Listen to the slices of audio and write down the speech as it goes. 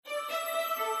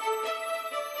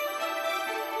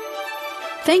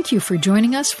Thank you for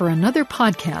joining us for another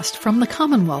podcast from the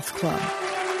Commonwealth Club.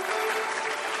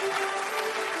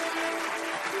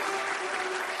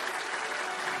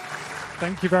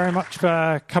 Thank you very much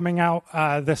for coming out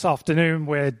this afternoon.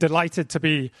 We're delighted to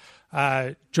be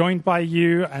joined by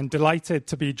you and delighted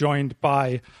to be joined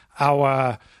by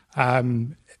our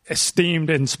esteemed,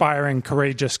 inspiring,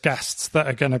 courageous guests that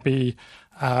are going to be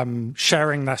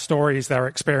sharing their stories, their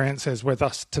experiences with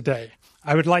us today.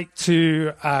 I would like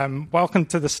to welcome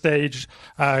to the stage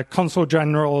Consul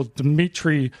General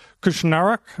Dmitry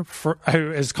Kushnaruk,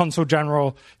 who is Consul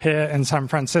General here in San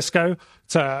Francisco,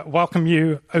 to welcome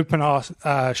you, open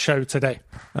our show today.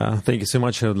 Thank you so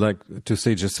much. I would like to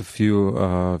say just a few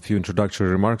introductory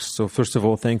remarks. So first of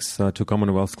all, thanks to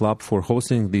Commonwealth Club for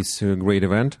hosting this great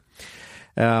event.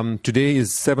 Today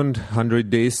is 700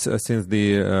 days since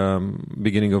the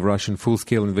beginning of Russian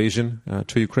full-scale invasion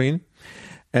to Ukraine.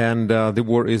 And the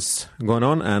war is going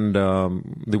on, and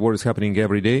the war is happening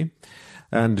every day.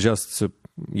 And just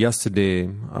yesterday,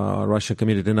 Russia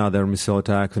committed another missile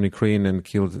attack on Ukraine and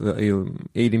killed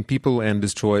 18 people and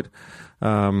destroyed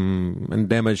and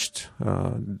damaged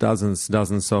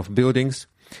dozens of buildings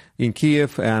in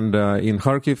Kiev and in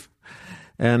Kharkiv.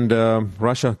 And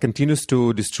Russia continues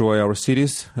to destroy our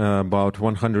cities. About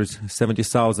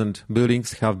 170,000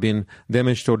 buildings have been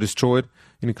damaged or destroyed,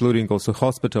 including also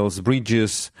hospitals,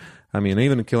 bridges,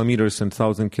 even kilometers and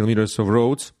 1,000 kilometers of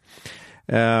roads.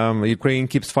 Ukraine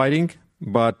keeps fighting,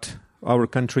 but our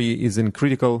country is in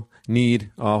critical need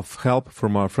of help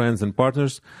from our friends and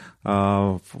partners,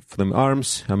 for them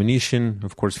arms, ammunition,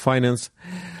 of course, finance,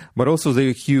 but also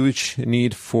the huge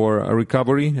need for a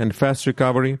recovery and fast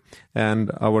recovery. And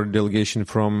our delegation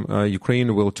from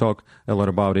Ukraine will talk a lot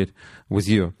about it with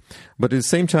you. But at the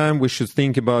same time, we should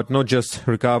think about not just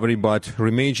recovery, but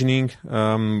reimagining,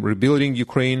 rebuilding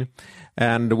Ukraine.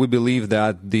 And we believe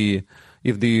that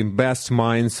if the best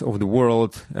minds of the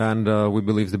world, and we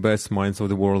believe the best minds of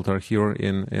the world are here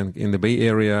in the Bay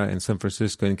Area, in San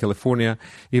Francisco, in California,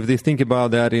 if they think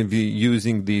about that and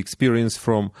using the experience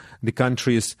from the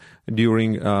countries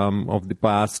during of the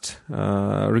past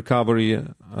recovery,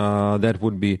 that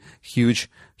would be huge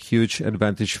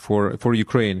advantage for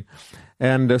Ukraine.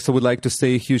 And so we'd like to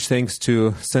say huge thanks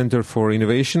to Center for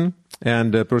Innovation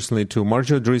and personally to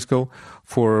Marjorie Driscoll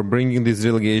for bringing this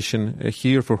delegation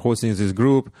here, for hosting this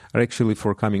group, or actually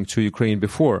for coming to Ukraine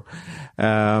before,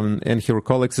 and her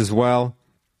colleagues as well.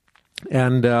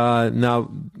 And now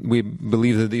we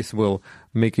believe that this will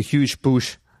make a huge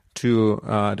push to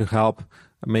help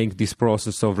make this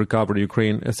process of recovery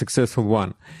Ukraine a successful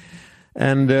one.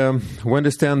 And we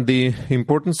understand the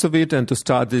importance of it, and to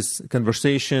start this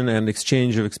conversation and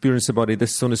exchange of experience about it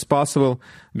as soon as possible,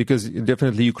 because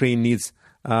definitely Ukraine needs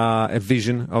a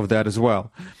vision of that as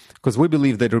well. Because we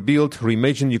believe that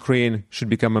reimagined Ukraine should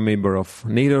become a member of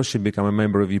NATO, should become a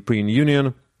member of the European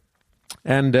Union.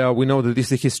 And we know that this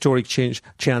is a historic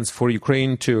chance for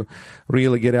Ukraine to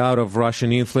really get out of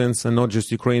Russian influence, and not just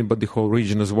Ukraine, but the whole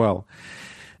region as well.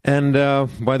 And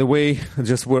by the way,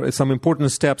 just some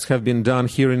important steps have been done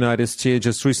here in the United States.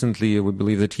 Just recently, we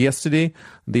believe that yesterday,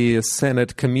 the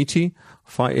Senate Committee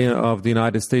of the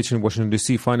United States in Washington,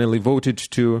 D.C. finally voted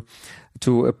to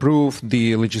approve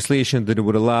the legislation that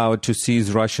would allow to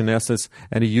seize Russian assets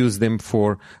and use them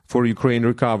for Ukraine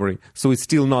recovery. So it's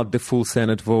still not the full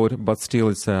Senate vote, but still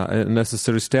it's a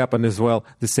necessary step. And as well,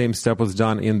 the same step was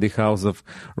done in the House of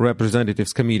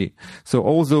Representatives Committee. So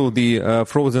although the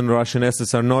frozen Russian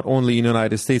assets are not only in the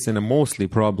United States and mostly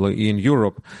probably in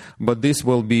Europe, but this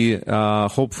will be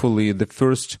hopefully the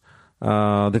first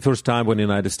time when the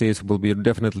United States will be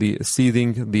definitely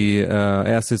seizing the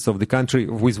assets of the country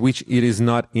with which it is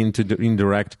not into the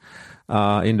indirect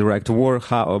war.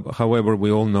 However,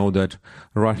 we all know that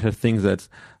Russia thinks that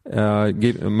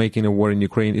making a war in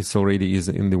Ukraine is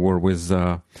in the war with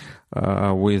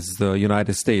the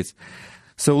United States.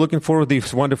 So looking forward to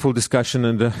this wonderful discussion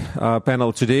and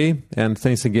panel today, and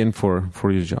thanks again for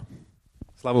your job.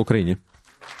 Slava Ukraini.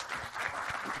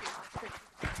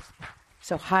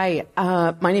 So hi,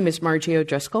 my name is Margie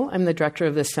O'Driscoll. I'm the director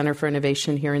of the Center for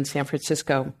Innovation here in San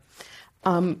Francisco.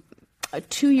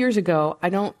 2 years ago, I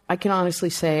can honestly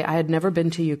say I had never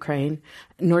been to Ukraine,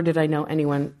 nor did I know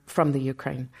anyone from the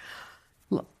Ukraine.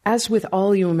 As with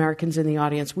all you Americans in the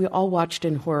audience, we all watched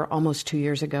in horror almost 2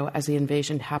 years ago as the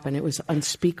invasion happened. It was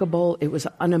unspeakable, it was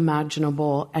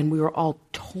unimaginable, and we were all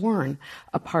torn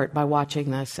apart by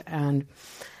watching this. And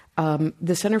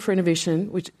the Center for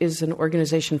Innovation, which is an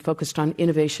organization focused on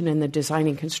innovation in the design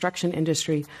and construction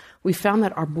industry, we found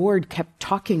that our board kept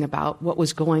talking about what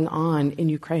was going on in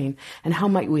Ukraine and how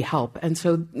might we help. And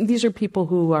so these are people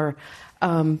who are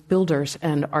builders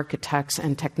and architects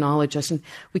and technologists, and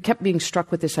we kept being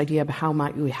struck with this idea of how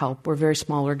might we help. We're a very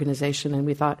small organization, and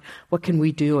we thought, what can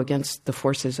we do against the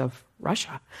forces of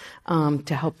Russia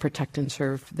to help protect and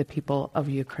serve the people of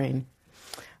Ukraine?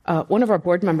 One of our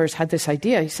board members had this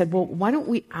idea. He said, well, why don't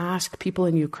we ask people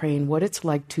in Ukraine what it's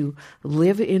like to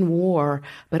live in war,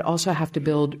 but also have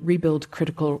to rebuild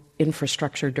critical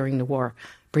infrastructure during the war,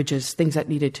 bridges, things that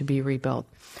needed to be rebuilt.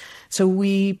 So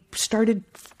we started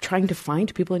trying to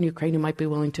find people in Ukraine who might be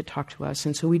willing to talk to us.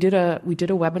 And so we did a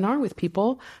webinar with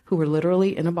people who were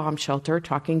literally in a bomb shelter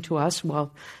talking to us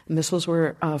while missiles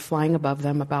were flying above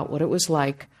them about what it was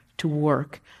like to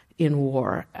work in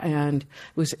war, and it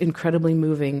was incredibly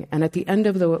moving. And at the end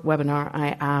of the webinar,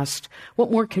 I asked,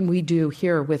 what more can we do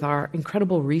here with our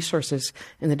incredible resources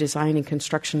in the design and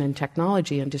construction and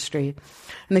technology industry?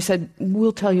 And they said,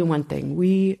 we'll tell you one thing.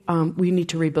 We need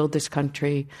to rebuild this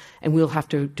country, and we'll have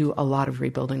to do a lot of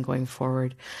rebuilding going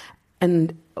forward.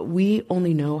 And we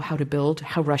only know how to build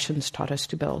how Russians taught us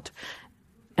to build.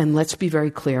 And let's be very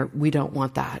clear, we don't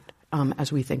want that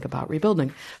as we think about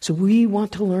rebuilding. So we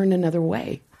want to learn another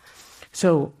way.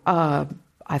 So I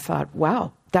thought,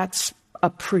 wow, that's a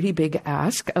pretty big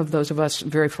ask of those of us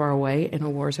very far away in a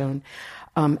war zone.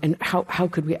 And how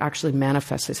could we actually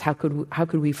manifest this? How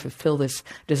could we fulfill this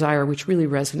desire, which really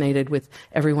resonated with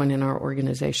everyone in our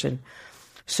organization?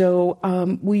 So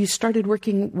we started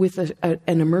working with an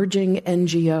emerging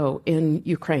NGO in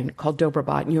Ukraine called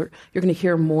Dobrobot, and you're going to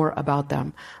hear more about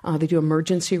them. They do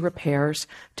emergency repairs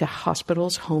to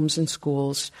hospitals, homes, and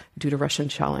schools due to Russian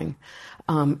shelling.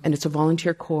 And it's a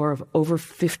volunteer corps of over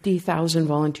 50,000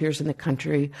 volunteers in the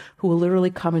country who will literally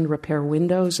come and repair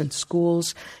windows and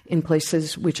schools in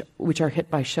places which are hit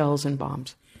by shells and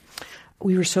bombs.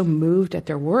 We were so moved at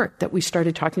their work that we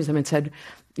started talking to them and said,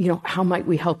 how might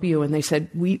we help you? And they said,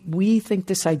 we think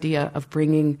this idea of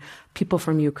bringing people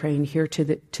from Ukraine here to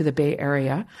the Bay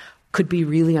Area could be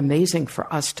really amazing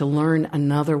for us to learn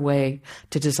another way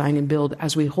to design and build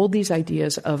as we hold these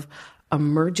ideas of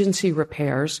emergency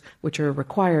repairs, which are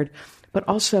required, but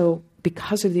also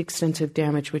because of the extensive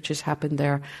damage which has happened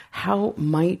there, how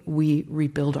might we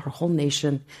rebuild our whole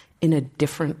nation in a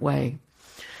different way?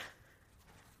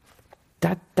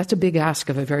 That's a big ask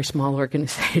of a very small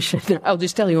organization. I'll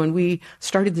just tell you, when we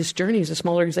started this journey as a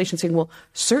small organization, saying, well,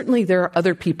 certainly there are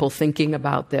other people thinking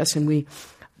about this, and we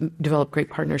developed great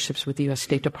partnerships with the U.S.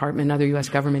 State Department and other U.S.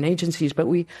 government agencies, but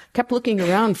we kept looking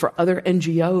around for other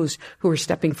NGOs who were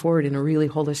stepping forward in a really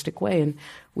holistic way, and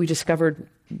we discovered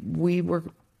we were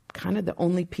kind of the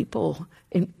only people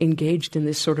engaged in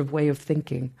this sort of way of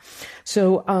thinking.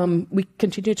 So we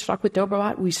continued to talk with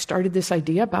Dobrobot. We started this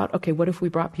idea about, okay, what if we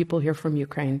brought people here from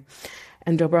Ukraine?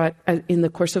 And Dobrobot, in the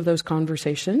course of those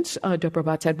conversations,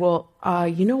 Dobrobot said, well,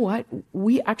 you know what?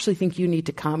 We actually think you need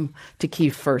to come to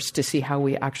Kyiv first to see how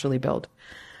we actually build.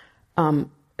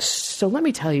 So let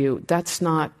me tell you, that's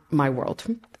not my world.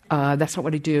 That's not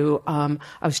what I do. I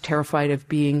was terrified of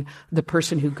being the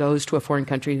person who goes to a foreign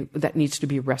country that needs to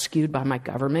be rescued by my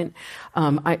government.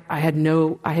 I had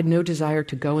no desire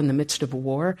to go in the midst of a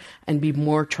war and be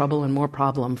more trouble and more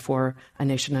problem for a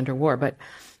nation under war. But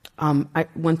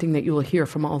one thing that you will hear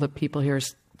from all the people here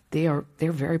is they're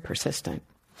very persistent.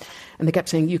 And they kept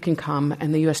saying, you can come.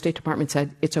 And the U.S. State Department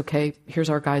said, it's okay. Here's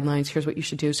our guidelines. Here's what you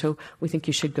should do. So we think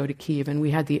you should go to Kyiv. And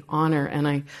we had the honor, and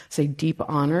I say deep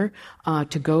honor,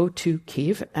 to go to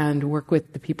Kyiv and work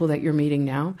with the people that you're meeting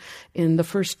now in the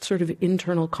first sort of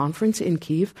internal conference in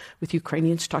Kyiv with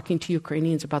Ukrainians talking to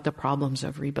Ukrainians about the problems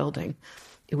of rebuilding.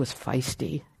 It was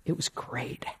feisty. It was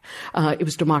great. It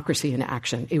was democracy in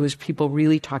action. It was people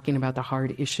really talking about the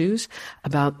hard issues,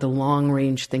 about the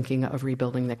long-range thinking of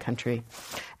rebuilding the country.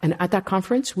 And at that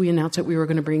conference, we announced that we were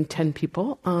going to bring 10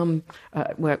 people.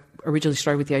 We originally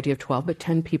started with the idea of 12, but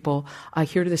 10 people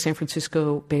here to the San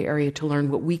Francisco Bay Area to learn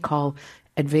what we call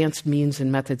advanced means and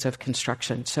methods of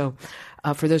construction. So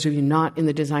for those of you not in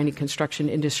the design and construction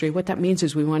industry, what that means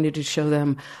is we wanted to show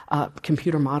them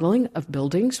computer modeling of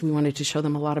buildings. We wanted to show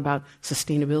them a lot about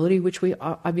sustainability, which we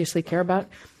obviously care about.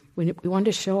 We wanted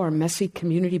to show our messy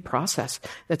community process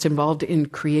that's involved in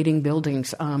creating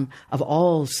buildings of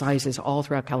all sizes all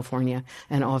throughout California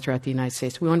and all throughout the United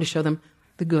States. We wanted to show them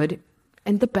the good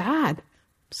and the bad,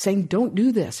 saying don't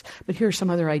do this. But here are some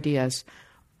other ideas.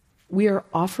 We are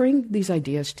offering these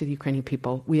ideas to the Ukrainian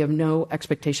people. We have no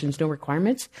expectations, no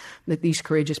requirements that these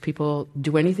courageous people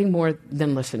do anything more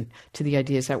than listen to the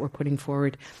ideas that we're putting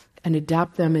forward and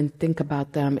adapt them and think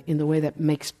about them in the way that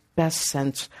makes best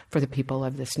sense for the people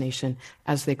of this nation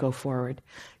as they go forward.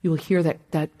 You will hear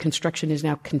that construction is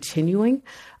now continuing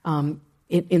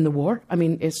in the war. I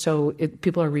mean,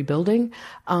 people are rebuilding,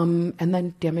 and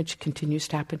then damage continues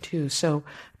to happen too. So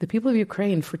the people of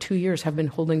Ukraine for 2 years have been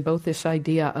holding both this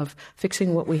idea of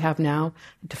fixing what we have now,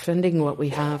 defending what we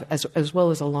have, as well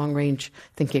as a long-range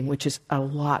thinking, which is a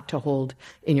lot to hold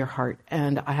in your heart.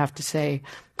 And I have to say,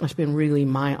 it's been really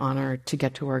my honor to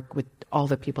get to work with all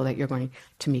the people that you're going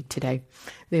to meet today.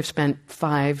 They've spent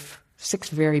 5-6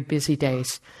 very busy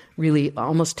days, really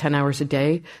almost 10 hours a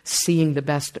day, seeing the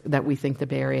best that we think the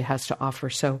Bay Area has to offer.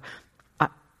 So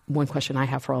one question I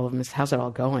have for all of them is, how's it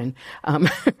all going?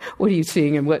 What are you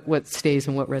seeing, and what stays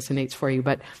and what resonates for you?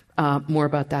 But more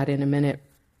about that in a minute.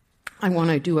 I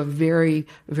want to do a very,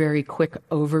 very quick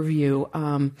overview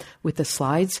with the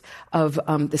slides of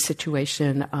the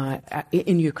situation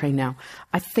in Ukraine now.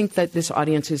 I think that this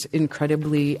audience is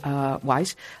incredibly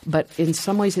wise, but in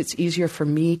some ways it's easier for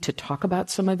me to talk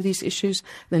about some of these issues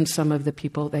than some of the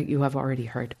people that you have already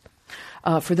heard.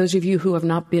 For those of you who have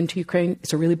not been to Ukraine,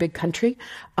 it's a really big country.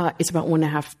 It's about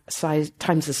 1.5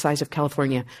 times the size of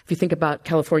California. If you think about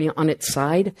California on its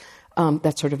side,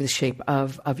 that's sort of the shape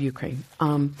of Ukraine.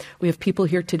 We have people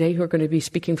here today who are going to be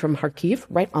speaking from Kharkiv,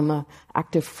 right on the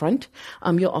active front.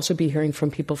 You'll also be hearing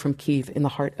from people from Kyiv in the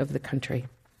heart of the country.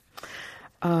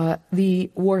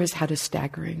 The war has had a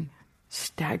staggering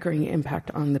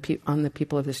impact on the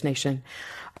people of this nation.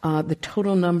 The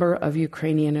total number of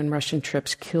Ukrainian and Russian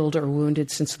troops killed or wounded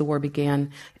since the war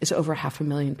began is over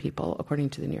 500,000 people,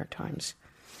 according to the New York Times.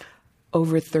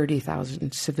 Over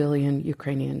 30,000 civilian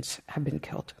Ukrainians have been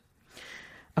killed.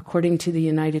 According to the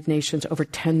United Nations, over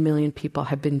 10 million people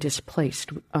have been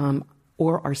displaced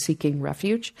or are seeking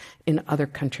refuge in other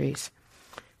countries.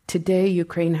 Today,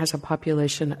 Ukraine has a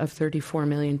population of 34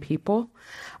 million people.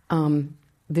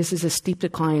 This is a steep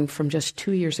decline from just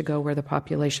 2 years ago, where the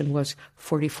population was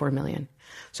 44 million.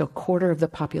 So a quarter of the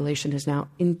population is now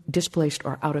displaced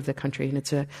or out of the country. And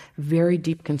it's a very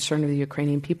deep concern of the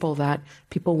Ukrainian people that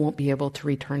people won't be able to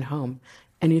return home.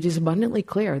 And it is abundantly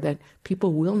clear that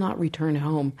people will not return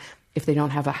home if they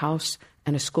don't have a house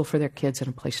and a school for their kids and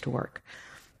a place to work.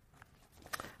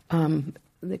 Can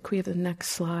we have the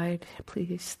next slide,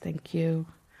 please? Thank you.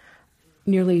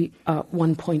 Nearly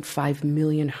 1.5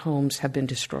 million homes have been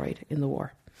destroyed in the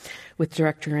war, with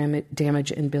direct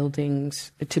damage in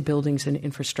buildings and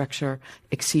infrastructure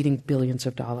exceeding billions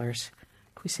of dollars.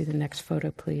 Can we see the next photo,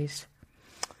 please?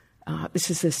 This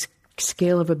is the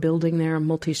scale of a building there,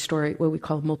 multi-story, what we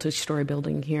call a multi-story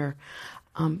building here.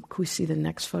 Can we see the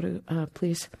next photo,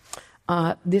 please?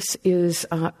 This is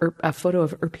a photo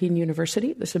of Irpin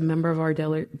University. This is a member of our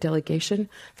delegation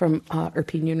from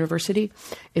Irpin University.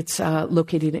 It's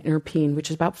located in Irpin,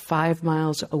 which is about 5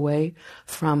 miles away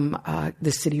from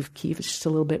the city of Kyiv. It's just a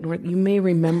little bit north. You may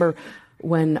remember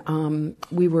when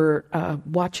we were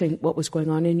watching what was going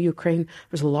on in Ukraine.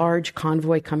 There was a large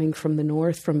convoy coming from the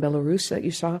north, from Belarus, that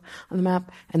you saw on the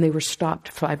map, and they were stopped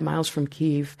 5 miles from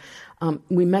Kyiv.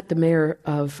 We met the mayor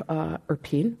of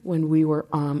Irpin when we were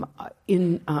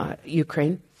in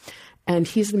Ukraine, and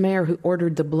he's the mayor who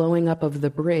ordered the blowing up of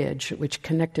the bridge which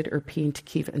connected Irpin to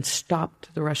Kyiv and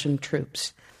stopped the Russian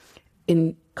troops.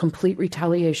 In complete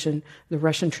retaliation, the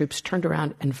Russian troops turned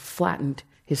around and flattened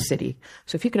his city.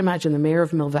 So if you can imagine the mayor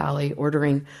of Mill Valley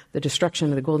ordering the destruction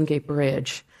of the Golden Gate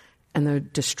Bridge and the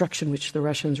destruction which the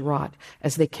Russians wrought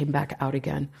as they came back out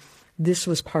again. This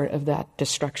was part of that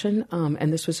destruction,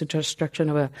 and this was a destruction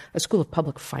of a school of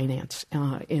public finance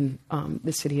in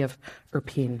the city of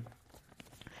Irpin.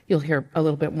 You'll hear a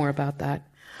little bit more about that.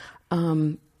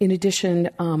 In addition,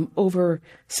 over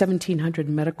 1,700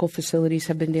 medical facilities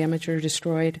have been damaged or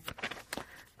destroyed.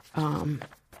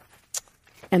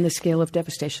 And the scale of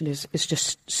devastation is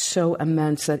just so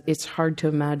immense that it's hard to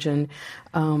imagine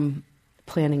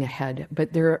planning ahead.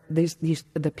 But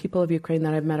the people of Ukraine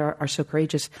that I've met are so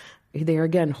courageous. They are,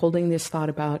 again, holding this thought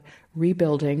about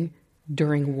rebuilding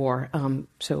during war.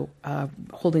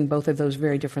 Holding both of those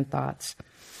very different thoughts.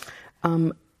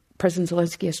 President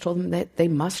Zelensky has told them that they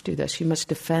must do this. You must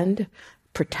defend,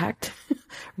 protect,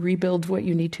 rebuild what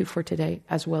you need to for today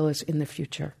as well as in the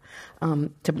future,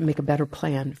 to make a better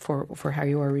plan for how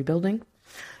you are rebuilding.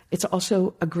 It's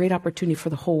also a great opportunity for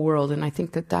the whole world, and I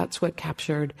think that that's what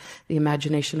captured the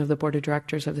imagination of the board of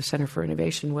directors of the Center for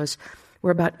Innovation.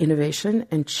 We're about innovation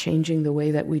and changing the way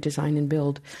that we design and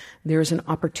build. There is an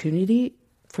opportunity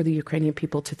for the Ukrainian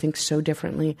people to think so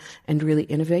differently and really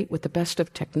innovate with the best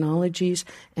of technologies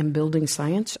and building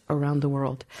science around the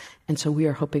world. And so we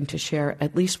are hoping to share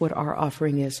at least what our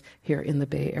offering is here in the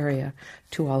Bay Area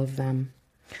to all of them.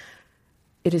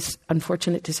 It is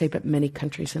unfortunate to say, but many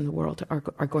countries in the world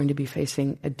are going to be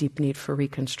facing a deep need for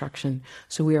reconstruction.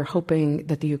 So we are hoping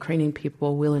that the Ukrainian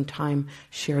people will in time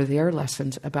share their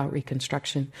lessons about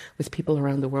reconstruction with people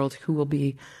around the world who will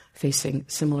be facing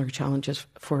similar challenges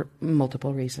for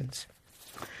multiple reasons.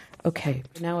 Okay,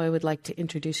 now I would like to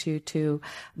introduce you to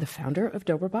the founder of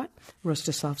Dobrobot,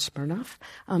 Rostislav Smirnov,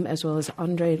 as well as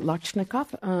Andrei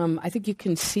Lochnikov. I think you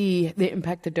can see the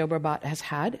impact that Dobrobot has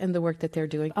had and the work that they're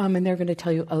doing, and they're going to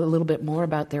tell you a little bit more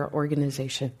about their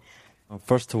organization.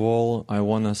 First of all, I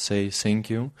want to say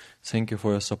thank you. Thank you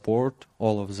for your support,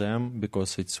 all of them,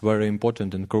 because it's very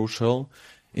important and crucial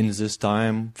in this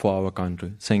time for our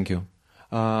country. Thank you.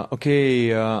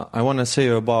 I want to say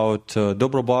about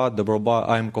Dobrobot.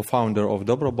 I'm co-founder of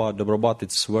Dobrobot. Dobrobot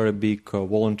is a very big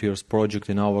volunteers project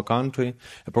in our country.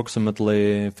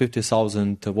 Approximately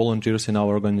 50,000 volunteers in our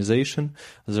organization.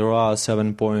 There are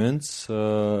 7 points,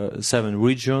 7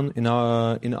 regions in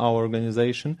our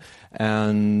organization,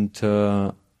 and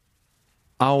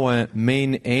our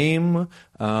main aim,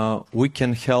 we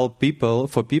can help people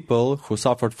who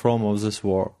suffered from this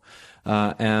war.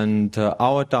 And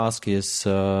our task is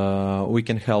we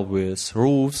can help with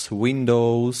roofs,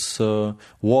 windows,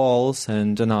 walls,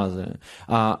 and another.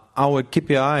 Our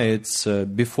KPI, it's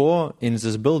before in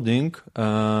this building,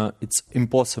 it's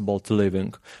impossible to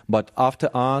living, but after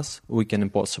us, we can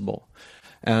impossible.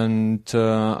 And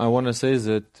I want to say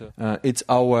that it's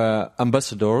our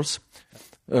ambassadors.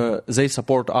 They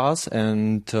support us,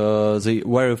 and they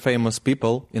very famous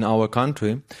people in our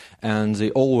country, and they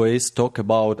always talk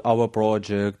about our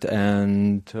project,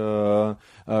 and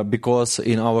because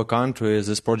in our country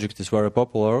this project is very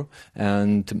popular,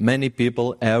 and many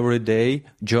people every day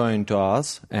join to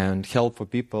us and help for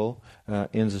people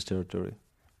in this territory.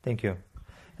 Thank you.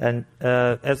 And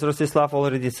as Rostislav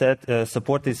already said,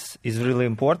 support is really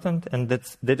important, and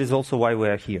that is also why we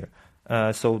are here.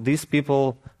 So these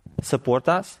people support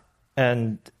us,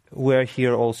 and we're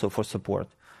here also for support.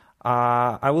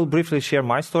 I will briefly share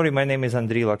my story. My name is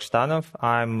Andrei Lochtanov.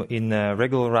 I'm in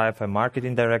Regular Life. I'm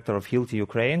marketing director of Hilti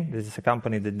Ukraine. This is a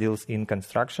company that deals in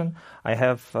construction. I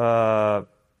have a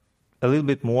little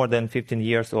bit more than 15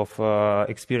 years of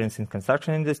experience in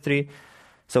construction industry.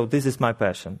 So this is my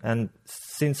passion. And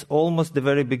since almost the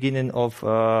very beginning of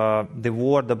the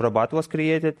war, Dobrobot was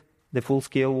created, the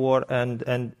full-scale war,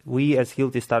 and we as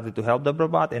Hilti started to help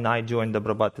Dobrobot, and I joined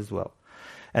Dobrobot as well.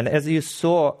 And as you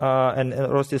saw, and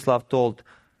Rostislav told,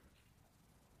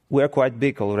 we are quite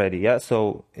big already, yeah?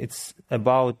 So it's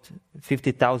about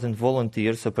 50,000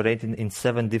 volunteers operating in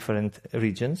 7 different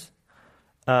regions.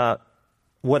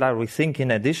 What are we thinking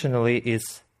additionally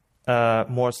is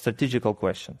more strategical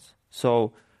questions.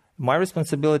 So my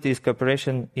responsibility is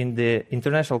cooperation in the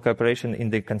international cooperation in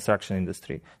the construction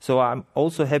industry. So I'm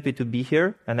also happy to be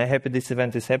here, and I'm happy this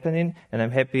event is happening, and I'm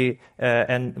happy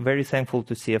and very thankful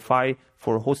to CFI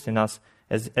for hosting us.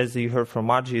 As you heard from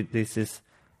Margie, this is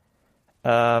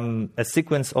a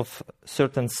sequence of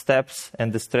certain steps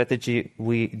and the strategy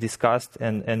we discussed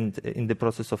and in the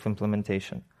process of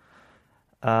implementation.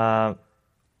 As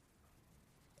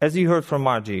you heard from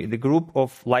Margie, the group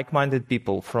of like-minded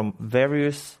people from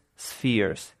various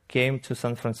spheres came to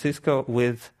San Francisco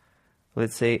with,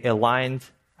 let's say, aligned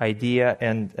idea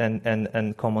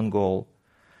and common goal.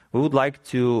 We would like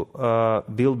to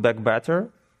build back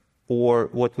better, or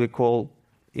what we call,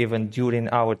 even during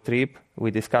our trip,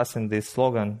 we discussed in this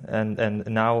slogan, and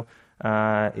now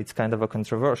it's kind of a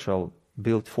controversial,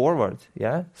 build forward,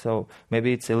 yeah? So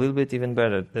maybe it's a little bit even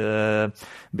better,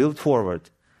 build forward.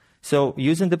 So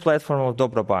using the platform of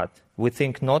Dobrobot, we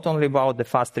think not only about the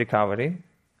fast recovery,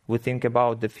 we think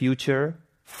about the future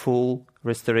full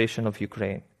restoration of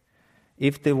Ukraine.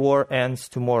 If the war ends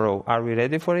tomorrow, are we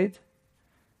ready for it?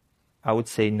 I would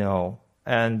say no.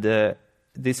 And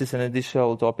this is an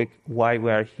additional topic why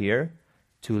we are here,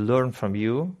 to learn from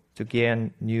you, to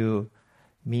gain new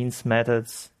means,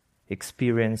 methods,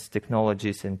 experience,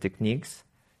 technologies, and techniques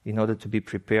in order to be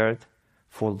prepared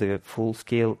for the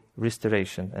full-scale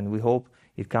restoration. And we hope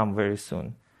it comes very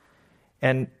soon.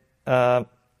 And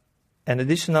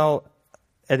additional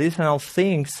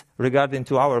things regarding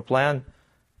to our plan,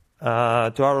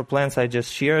 to our plans I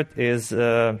just shared is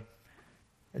the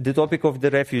topic of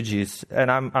the refugees. And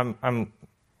I'm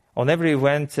on every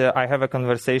event I have a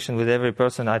conversation with every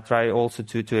person. I try also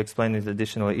to explain it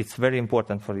additionally. It's very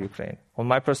important for Ukraine. On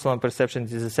my personal perception,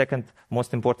 it is the second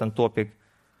most important topic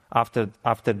after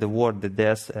the war, the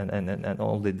deaths, and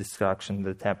all the destruction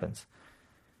that happens.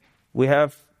 We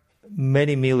have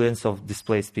many millions of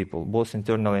displaced people, both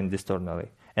internally and externally.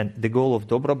 And the goal of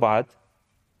Dobrobot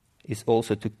is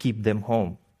also to keep them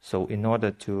home. So in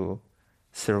order to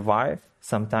survive,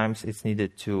 sometimes it's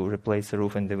needed to replace the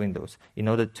roof and the windows. In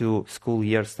order to school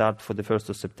year start for the 1st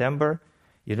of September,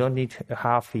 you don't need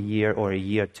half a year or a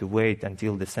year to wait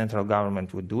until the central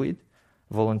government would do it.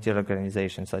 Volunteer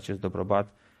organizations such as Dobrobat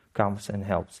comes and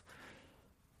helps.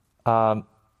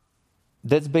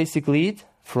 That's basically it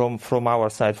from our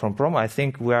side, from Promo. I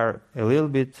think we are a little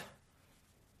bit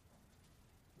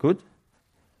good.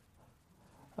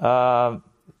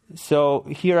 So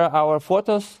here are our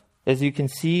photos. As you can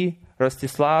see,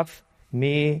 Rostislav,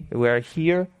 me, we are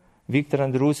here. Viktor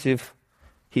Andrusev,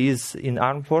 he is in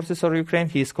Armed Forces of Ukraine.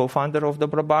 He is co-founder of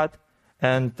Dobrobat.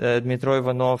 And Dmitro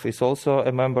Ivanov is also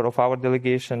a member of our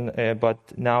delegation, but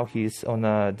now he's on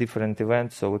a different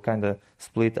event, so we kind of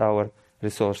split our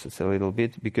resources a little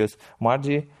bit, because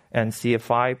Margie and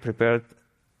CFI prepared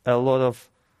a lot of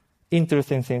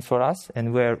interesting things for us,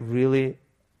 and we're really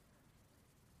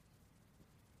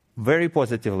very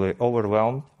positively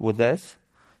overwhelmed with this.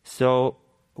 So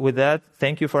with that,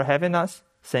 thank you for having us.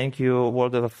 Thank you,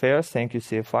 World of Affairs. Thank you,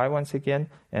 CFI, once again.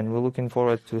 And we're looking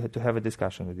forward to have a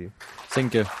discussion with you.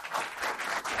 Thank you.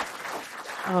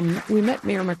 We met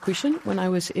Mayor Markushin when I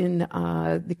was in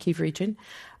the Kyiv region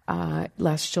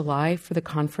last July for the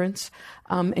conference.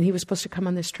 And he was supposed to come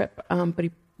on this trip, but he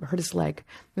hurt his leg.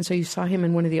 And so you saw him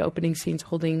in one of the opening scenes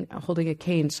holding a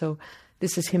cane. So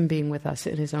this is him being with us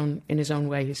in his own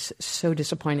way. He's so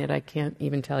disappointed, I can't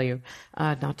even tell you,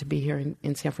 not to be here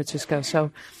in San Francisco.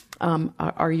 So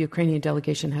our Ukrainian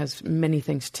delegation has many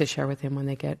things to share with him when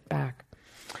they get back.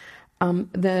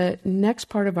 The next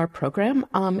part of our program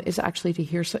is actually to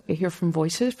hear from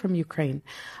voices from Ukraine.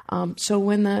 So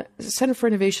when the Center for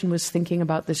Innovation was thinking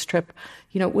about this trip,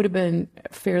 it would have been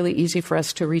fairly easy for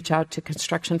us to reach out to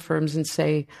construction firms and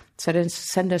say,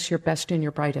 send us your best and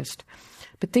your brightest.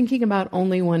 But thinking about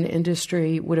only one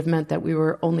industry would have meant that we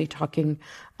were only talking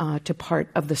to part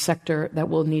of the sector that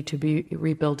will need to be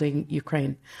rebuilding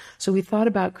Ukraine. So we thought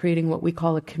about creating what we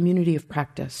call a community of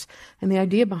practice. And the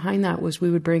idea behind that was we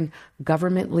would bring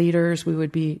government leaders, we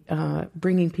would be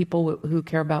bringing people who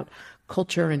care about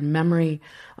culture and memory,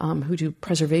 who do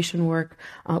preservation work.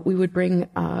 We would bring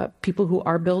people who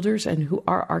are builders and who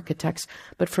are architects,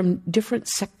 but from different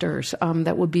sectors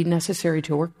that would be necessary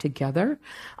to work together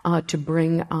to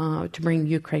bring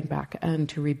Ukraine back and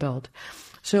to rebuild.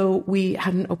 So we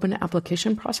had an open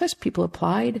application process. People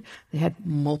applied. They had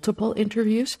multiple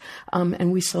interviews,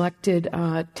 and we selected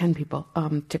 10 people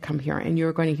to come here. And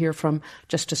you're going to hear from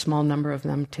just a small number of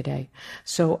them today.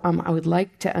 So I would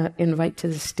like to invite to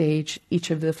the stage each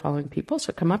of the following people.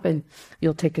 So come up and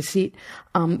you'll take a seat.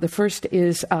 The first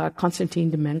is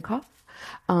Konstantin Demenkov.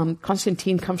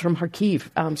 Konstantin comes from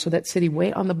Kharkiv, so that city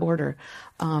way on the border,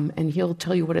 and he'll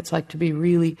tell you what it's like to be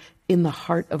really in the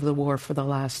heart of the war for the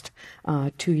last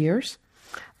 2 years.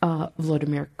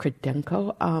 Vladimir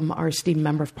Krydenko, our esteemed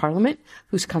member of parliament,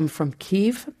 who's come from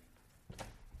Kyiv.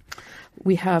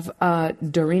 We have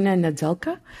Dorina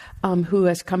Nedzelka, who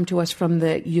has come to us from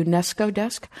the UNESCO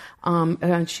desk.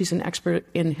 And she's an expert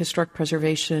in historic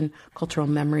preservation, cultural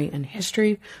memory, and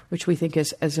history, which we think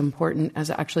is as important as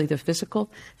actually the physical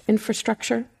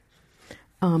infrastructure.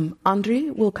 Andrei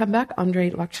will come back,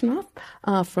 Andrei Lakshanov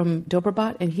from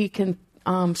Dobrobat, and he can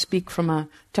speak from a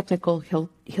technical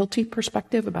Hilti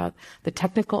perspective about the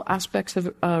technical aspects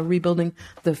of rebuilding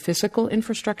the physical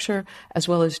infrastructure, as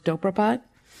well as Dobrobat.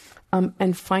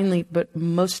 And finally, but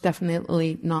most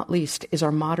definitely not least, is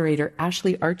our moderator,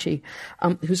 Ashley Archie,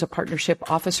 who's a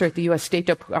partnership officer at the U.S. State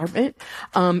Department,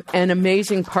 an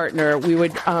amazing partner. We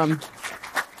would, I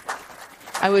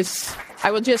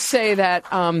will just say that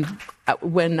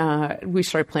when we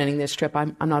started planning this trip,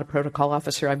 I'm not a protocol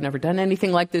officer. I've never done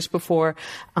anything like this before.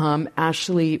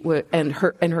 Ashley and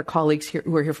her colleagues here,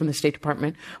 who are here from the State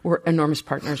Department, were enormous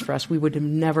partners for us. We would have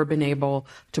never been able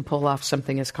to pull off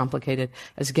something as complicated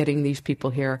as getting these people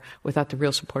here without the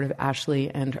real support of Ashley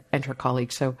and her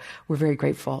colleagues. So we're very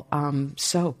grateful.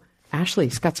 So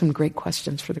Ashley's got some great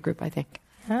questions for the group, I think.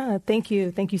 Thank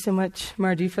you. Thank you so much,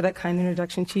 Margie, for that kind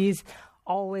introduction. She's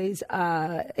always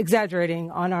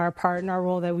exaggerating on our part and our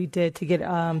role that we did to get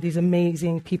these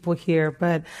amazing people here.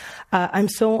 But I'm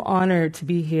so honored to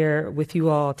be here with you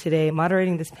all today,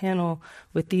 moderating this panel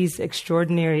with these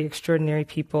extraordinary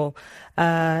people.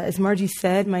 As Margie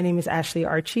said, my name is Ashley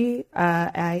Archie.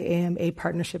 I am a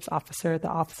partnerships officer at the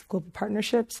Office of Global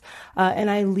Partnerships, and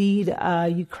I lead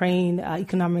Ukraine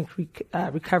economic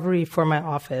recovery for my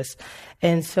office.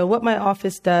 And so what my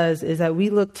office does is that we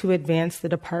look to advance the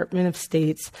Department of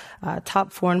State's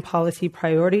top foreign policy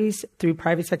priorities through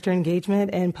private sector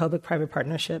engagement and public-private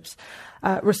partnerships.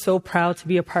 We're so proud to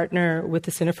be a partner with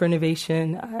the Center for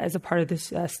Innovation as a part of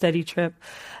this study trip,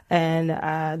 and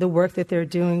the work that they're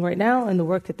doing right now and the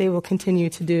work that they will continue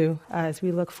to do as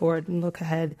we look forward and look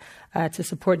ahead to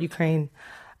support Ukraine.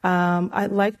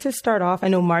 I'd like to start off. I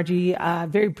know Margie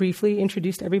very briefly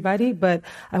introduced everybody, but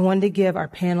I wanted to give our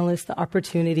panelists the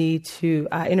opportunity to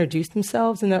introduce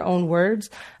themselves in their own words,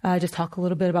 just talk a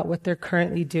little bit about what they're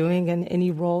currently doing and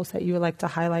any roles that you would like to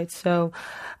highlight. So,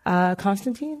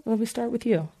 Konstantin, let me start with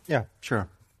you. Yeah, sure.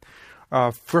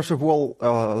 First of all,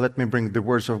 let me bring the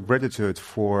words of gratitude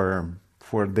for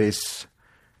this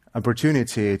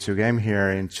opportunity to come here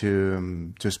and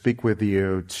to speak with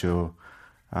you, to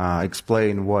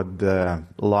explain what the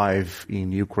life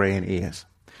in Ukraine is.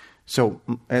 So,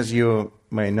 as you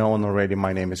may know already,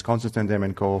 my name is Konstantin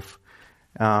Demenkov.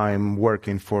 I'm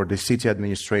working for the city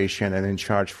administration and in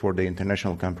charge for the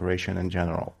international cooperation in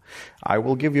general. I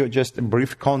will give you just a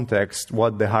brief context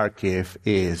what the Kharkiv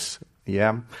is.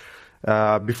 Yeah,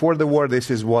 before the war,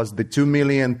 was the 2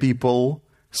 million people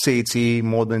city,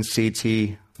 modern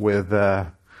city with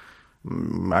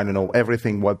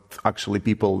everything what actually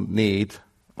people need.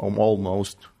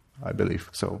 Almost, I believe.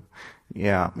 So,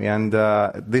 yeah. And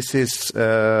this is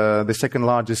the second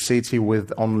largest city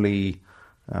with only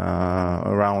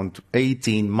around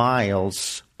 18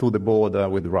 miles to the border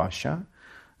with Russia.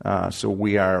 So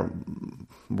we are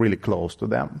really close to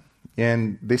them.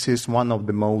 And this is one of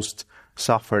the most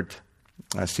suffered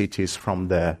cities from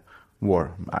the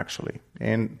war, actually.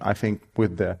 And I think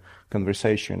with the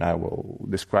conversation, I will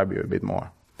describe you a bit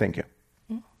more. Thank you.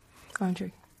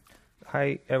 Andrei.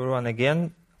 Hi, everyone,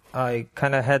 again. I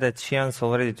kind of had a chance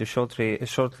already to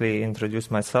shortly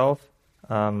introduce myself.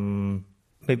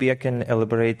 Maybe I can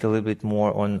elaborate a little bit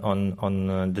more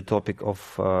on the topic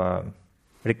of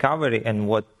recovery and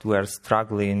what we are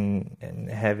struggling and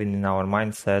having in our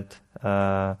mindset.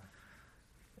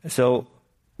 So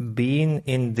being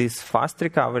in this fast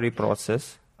recovery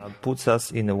process puts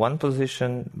us in one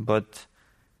position, but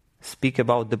speak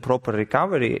about the proper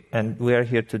recovery, and we are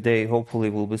here today.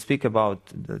 Hopefully, we'll speak about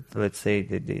the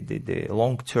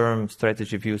long-term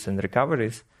strategy views and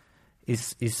recoveries.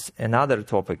 Is another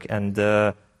topic, and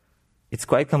it's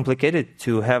quite complicated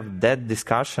to have that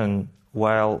discussion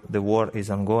while the war is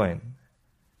ongoing.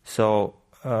 So,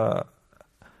 I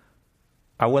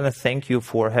want to thank you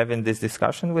for having this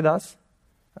discussion with us,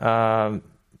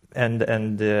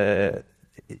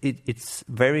 it's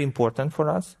very important for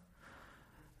us.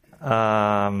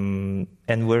 And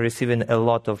we're receiving a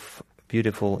lot of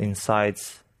beautiful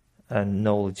insights and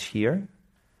knowledge here.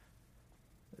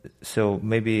 So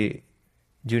maybe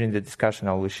during the discussion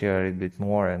I will share a bit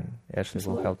more, and Ashley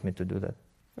will help me to do that.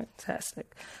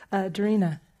 Fantastic.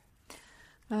 Darina.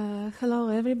 Hello,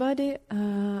 everybody.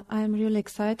 I'm really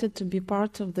excited to be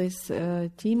part of this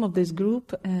team, of this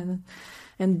group, and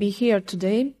be here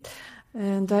today.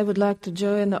 And I would like to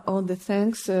join all the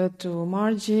thanks to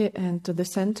Margie and to the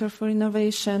Center for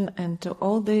Innovation and to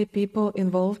all the people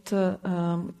involved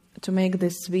to make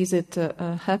this visit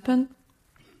happen.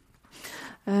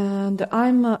 And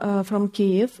I'm from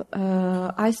Kiev.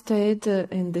 I stayed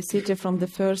in the city from the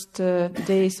first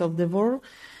days of the war,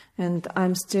 and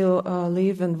I'm still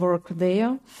live and work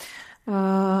there.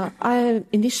 I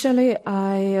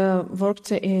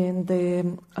worked in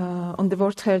on the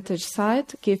World Heritage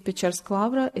Site, Kiev-Pechersk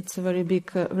Lavra. It's a very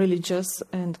big religious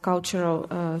and cultural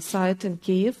site in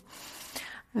Kiev.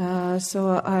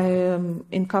 So I am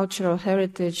in cultural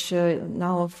heritage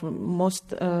now for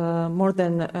more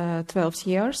than 12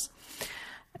 years.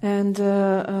 And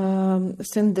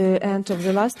since the end of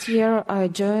the last year, I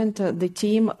joined the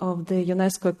team of the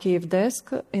UNESCO Kiev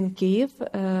Desk in Kiev,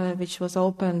 which was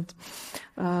opened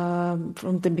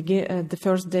from the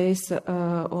first days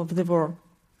of the war.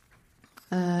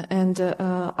 And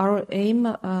our aim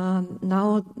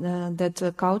now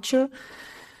that culture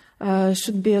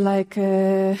should be like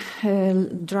a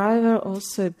driver,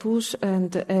 also a push,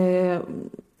 and a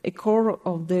core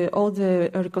of all the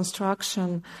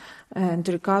reconstruction and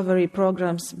recovery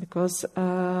programs, because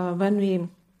when we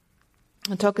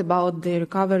talk about the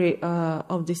recovery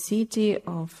of the city,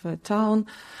 of a town,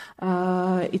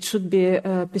 it should be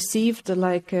perceived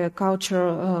like a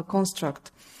cultural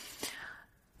construct.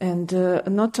 And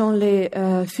not only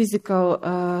physical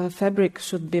fabric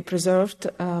should be preserved,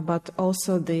 but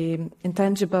also the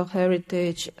intangible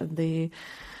heritage, the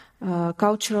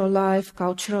cultural life,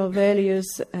 cultural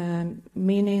values,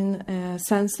 meaning,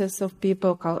 senses of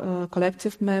people,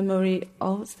 collective memory.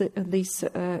 All these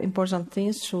important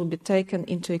things should be taken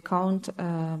into account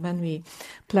when we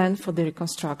plan for the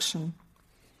reconstruction.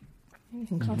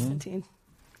 Konstantin.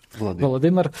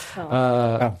 Volodymyr.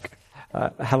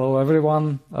 Hello,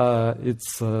 everyone.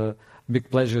 It's a big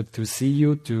pleasure to see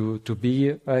you, to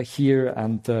be here,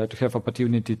 and to have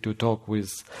opportunity to talk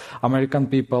with American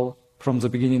people. From the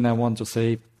beginning, I want to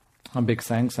say a big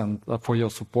thanks and for your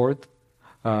support.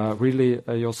 Really,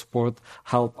 your support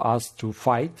help us to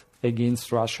fight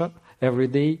against Russia every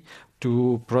day,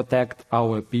 to protect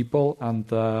our people, and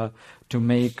to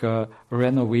make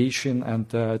renovation, and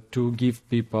to give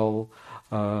people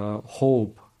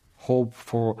hope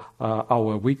for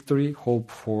our victory, hope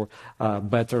for a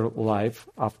better life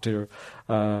after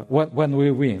when we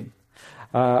win.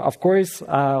 Of course,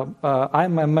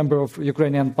 I'm a member of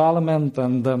Ukrainian Parliament,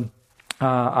 and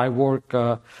I work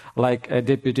like a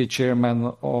deputy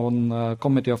chairman on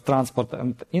Committee of Transport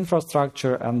and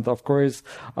Infrastructure, and of course,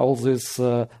 all these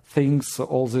things,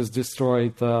 all these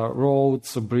destroyed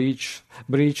roads,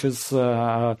 bridges,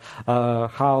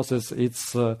 houses,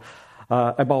 it's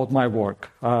about my work,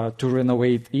 to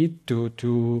renovate it,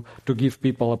 to give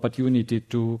people opportunity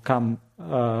to come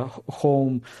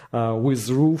home with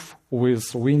roof,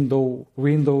 with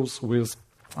windows, with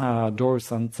doors,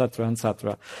 etc.,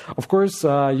 etc. Of course,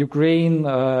 Ukraine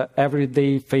every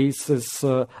day faces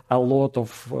a lot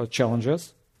of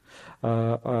challenges.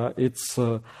 It's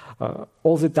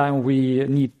all the time we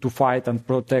need to fight and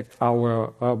protect our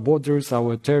borders,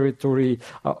 our territory.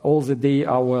 All the day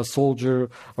our soldier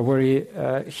are very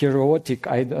heroic.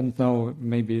 I don't know,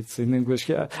 maybe it's in English,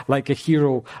 like a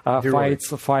hero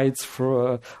fights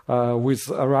for with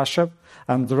Russia.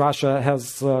 And Russia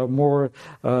has more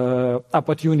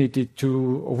opportunity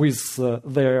to with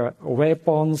their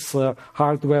weapons,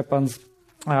 hard weapons.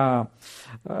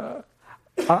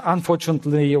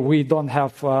 Unfortunately, we don't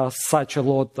have such a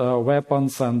lot of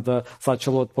weapons and such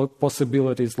a lot of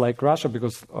possibilities like Russia,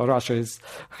 because Russia is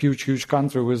a huge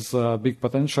country with big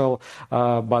potential.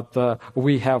 But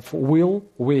we have will,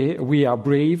 we are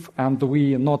brave, and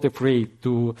we are not afraid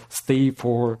to stay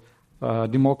for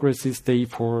democracy, stay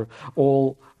for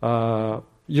all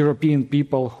European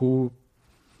people who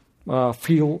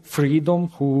feel freedom,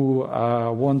 who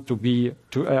want to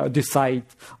decide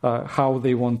how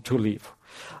they want to live.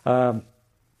 Of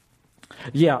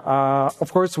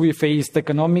course, we faced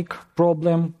economic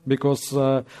problem because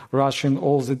Russian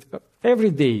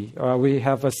every day we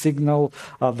have a signal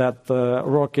that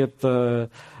rocket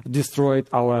destroyed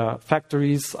our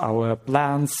factories, our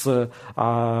plants, the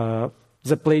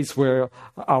place where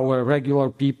our regular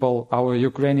people, our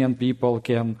Ukrainian people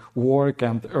can work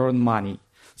and earn money.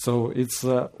 So it's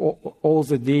all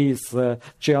the days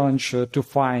challenge to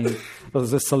find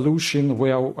the solution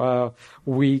where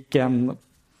we can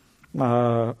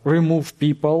remove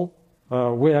people,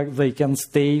 where they can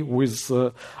stay with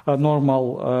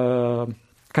normal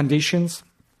conditions.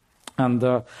 And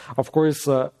of course,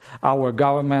 our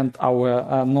government,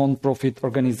 our non-profit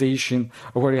organization,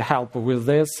 very help with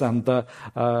this, and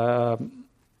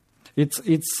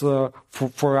it's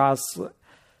for us.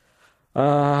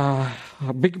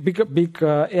 Big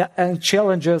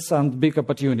challenges and big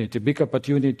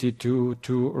opportunity to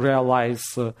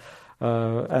realize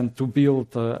and to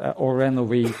build or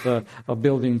renovate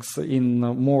buildings in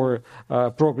more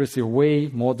progressive way,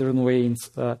 modern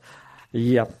ways.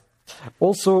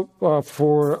 Also,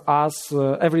 for us,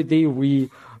 every day we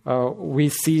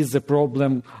see the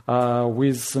problem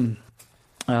with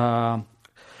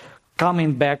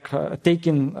coming back,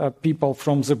 taking people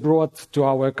from abroad to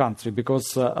our country,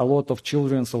 because a lot of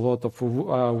children, a lot of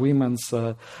women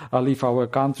leave our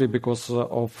country because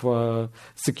of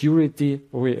security.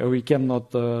 We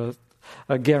cannot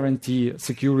guarantee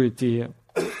security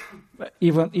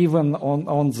even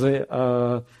on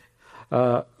the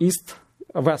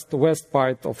west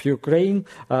part of Ukraine,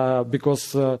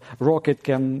 because rocket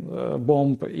can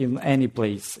bomb in any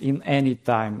place, in any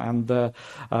time, and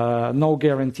no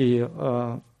guarantee,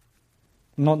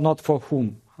 not for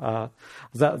whom.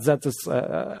 That is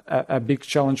a big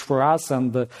challenge for us,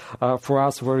 and for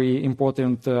us very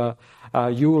important.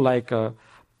 You like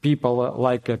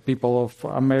people of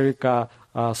America.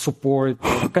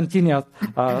 Continue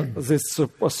this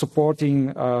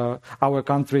supporting our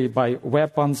country by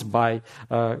weapons, by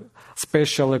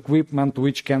special equipment,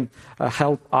 which can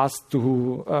help us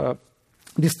to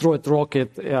destroy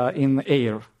rocket in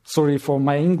air. sorry for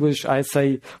my English. I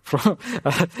say from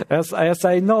as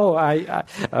I know.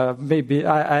 Maybe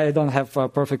I don't have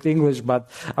perfect English, but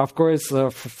of course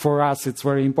for us it's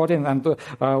very important, and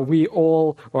we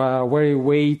all very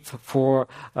wait for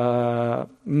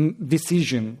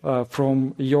decision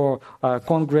from your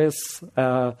Congress,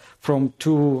 from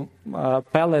two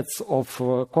palettes of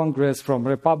Congress, from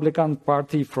Republican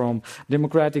Party, from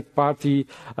Democratic Party,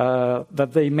 that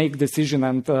they make decision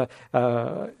and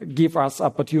give us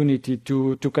opportunity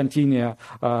to continue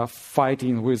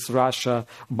fighting with Russia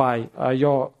by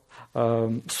your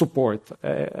support,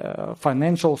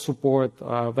 financial support,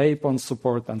 weapons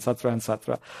support, etc.,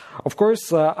 etc. Of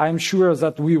course, I'm sure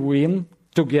that we win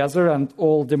together, and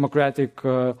all democratic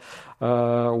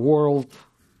world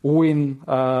win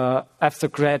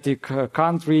autocratic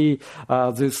country,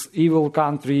 this evil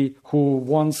country who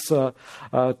wants to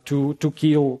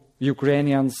kill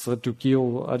Ukrainians, to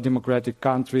kill a democratic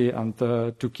country, and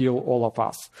to kill all of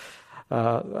us.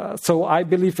 So I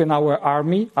believe in our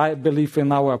army, I believe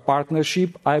in our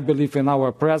partnership, I believe in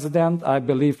our president, I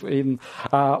believe in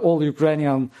all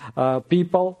Ukrainian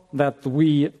people, that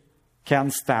we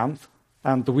can stand,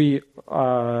 and we,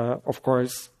 of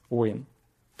course, win.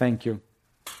 Thank you.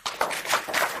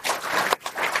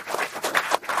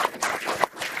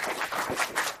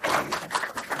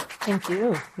 Thank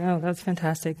you. No, that's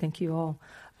fantastic. Thank you all.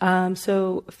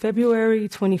 So February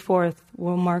 24th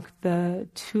will mark the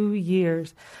 2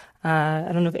 years. I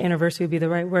don't know if anniversary would be the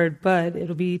right word, but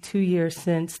it'll be 2 years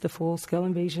since the full-scale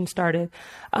invasion started.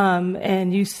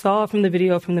 And you saw from the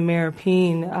video from the Mayor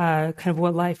Peen kind of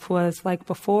what life was like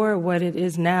before, what it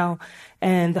is now,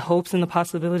 and the hopes and the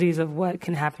possibilities of what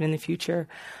can happen in the future.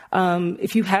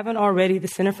 If you haven't already, the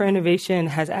Center for Innovation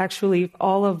has actually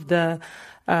all of the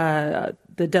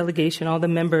delegation, all the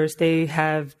members, they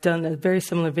have done a very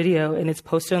similar video, and it's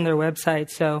posted on their website.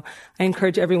 So I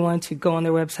encourage everyone to go on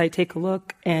their website, take a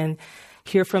look, and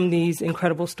hear from these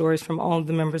incredible stories from all of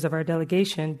the members of our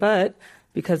delegation. But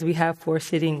because we have 4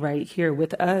 sitting right here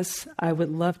with us, I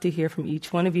would love to hear from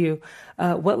each one of you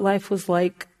what life was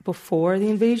like before the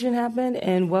invasion happened,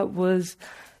 and what was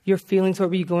your feelings, what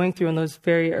were you going through in those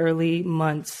very early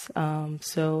months.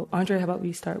 So Andre, how about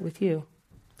we start with you?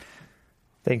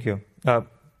 Thank you.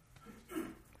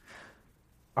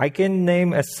 I can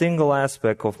name a single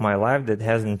aspect of my life that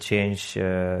hasn't changed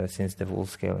since the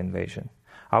full-scale invasion.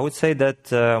 I would say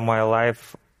that my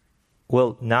life,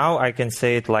 well, now I can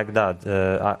say it like that.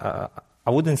 I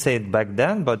wouldn't say it back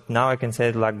then, but now I can say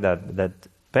it like that. That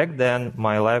back then,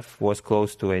 my life was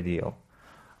close to ideal.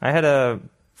 I had a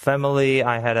family,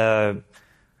 I had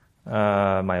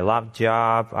my lab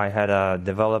job, I had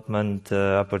development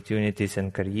opportunities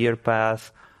and career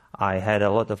path. I had a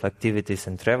lot of activities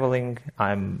and traveling.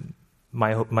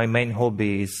 My main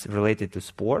hobby is related to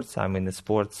sports. I'm in the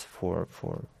sports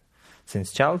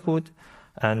since childhood,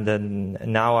 and then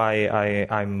now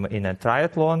I'm in a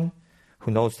triathlon.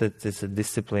 Who knows that it's a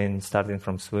discipline starting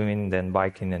from swimming, then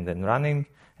biking, and then running.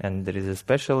 And there is a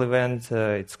special event.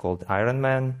 It's called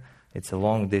Ironman. It's a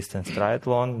long distance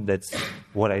triathlon. That's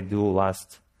what I do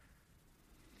last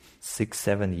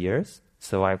 6-7 years.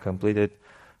 So I've completed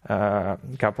a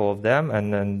couple of them,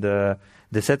 and then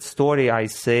the sad story I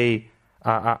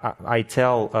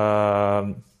tell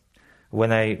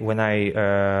when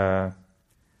I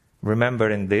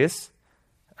remembering this.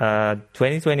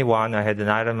 2021, I had an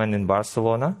Ironman in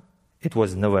Barcelona. It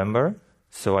was November,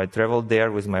 so I traveled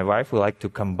there with my wife. We like to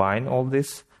combine all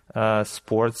these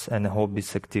sports and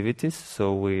hobbies activities.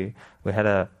 So we had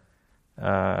a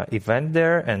event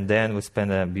there, and then we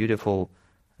spent a beautiful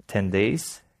 10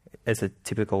 days as a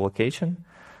typical vacation.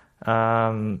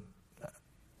 And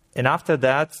after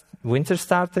that, winter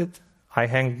started. I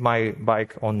hung my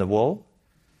bike on the wall,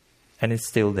 and it's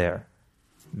still there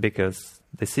because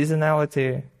the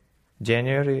seasonality,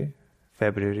 January,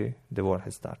 February, the war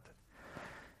has started.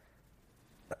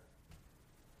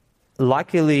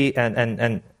 Luckily,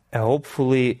 and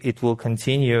hopefully it will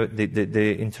continue.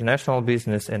 The international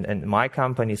business and my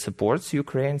company supports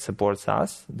Ukraine, supports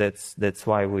us. That's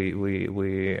why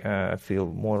we feel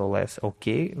more or less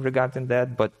okay regarding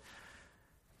that. But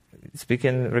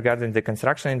speaking regarding the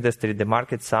construction industry, the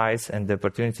market size and the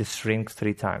opportunities shrink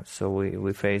 3 times. So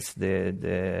we face the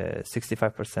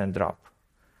 65% drop.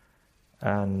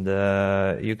 And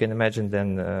you can imagine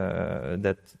then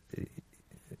that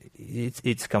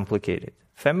it's complicated.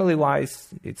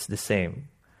 Family-wise, it's the same.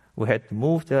 We had to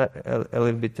move a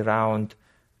little bit around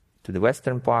to the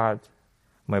western part.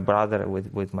 My brother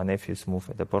with my nephews moved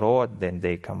at the Porod, then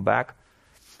they come back.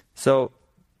 So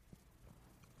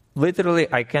literally,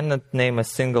 I cannot name a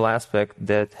single aspect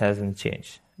that hasn't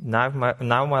changed.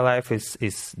 now my life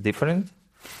is different.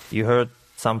 You heard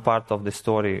some part of the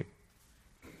story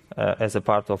as a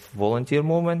part of volunteer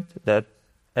movement, that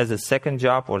as a second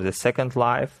job or the second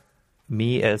life,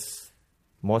 me, as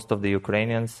most of the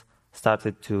Ukrainians,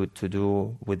 started to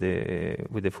do with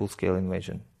the full-scale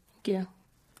invasion. Yeah,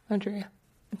 Andrea.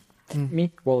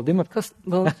 Me, Volodymyr.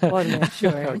 Volodymyr,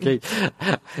 sure. Okay.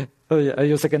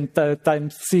 You second time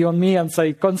see on me and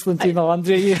say Konstantin or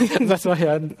Andrei. That's why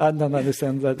I don't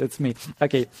understand that it's me.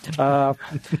 Okay.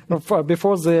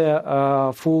 Before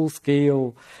the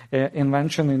full-scale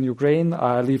invention in Ukraine,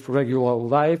 I live regular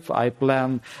life. I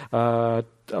plan, I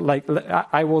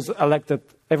was elected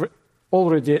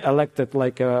already elected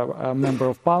like a member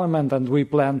of parliament, and we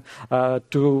plan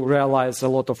to realize a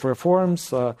lot of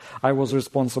reforms. I was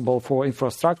responsible for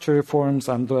infrastructure reforms,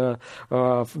 and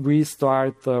we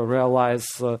start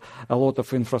realize a lot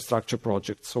of infrastructure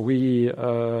projects. So we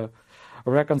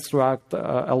reconstruct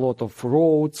a lot of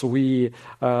roads. We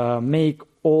make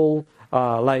all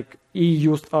like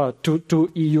EU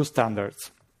to EU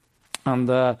standards. And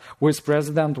with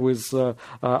President, with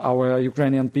our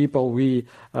Ukrainian people, we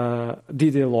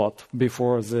did a lot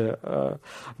before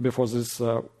this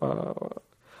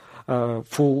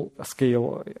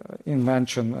full-scale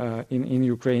invention in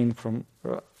Ukraine from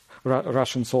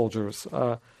Russian soldiers.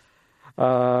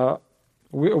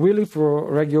 We live a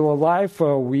regular life.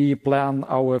 We plan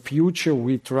our future.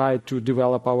 We try to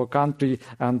develop our country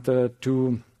and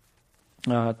to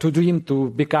dream to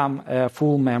become a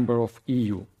full member of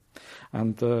EU.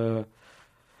 And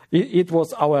it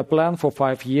was our plan for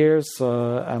 5 years,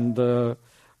 and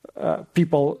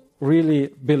people really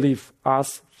believe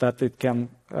us that it can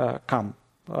come.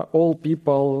 All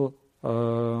people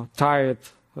tired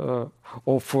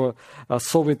of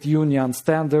Soviet Union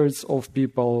standards, of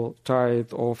people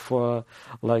tired of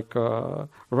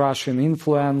Russian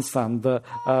influence, and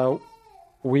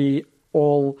we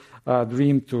all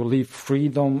dream to live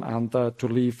freedom and to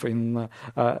live in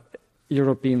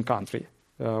European country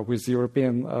with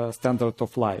European standard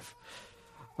of life.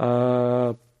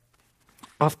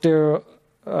 After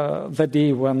the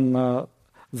day when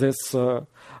this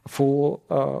full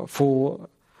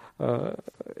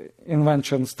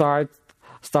invention started,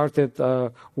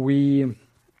 we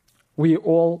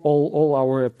all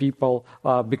our people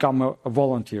become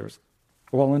volunteers.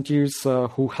 Volunteers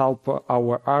who help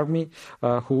our army,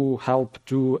 who help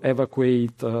to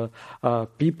evacuate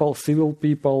people, civil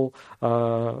people,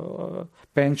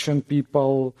 pension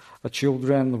people,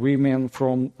 children, women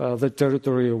from the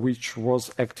territory which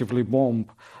was actively bombed.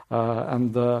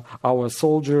 And our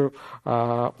soldier,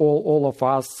 all of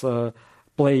us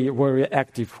play a very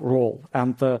active role.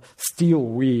 And still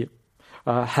we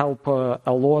help a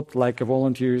lot, like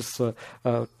volunteers to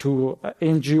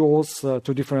NGOs,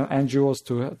 to different NGOs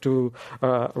to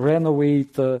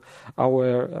renovate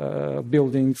our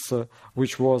buildings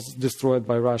which was destroyed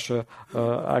by Russia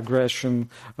aggression.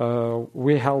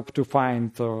 We help to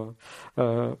find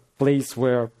a place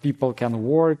where people can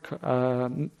work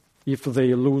if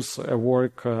they lose a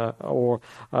work or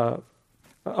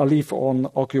live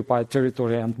on occupied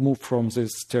territory and move from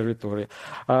this territory.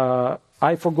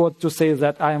 I forgot to say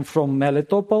that I am from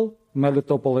Melitopol.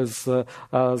 Melitopol is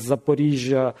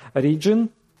Zaporizhia region.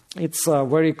 It's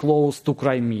very close to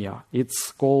Crimea.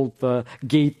 It's called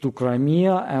Gate to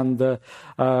Crimea, and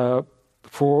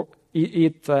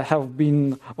it have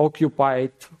been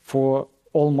occupied for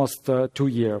almost 2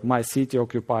 years. My city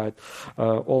occupied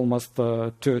almost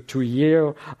 2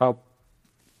 years.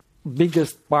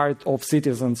 Biggest part of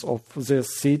citizens of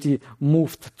this city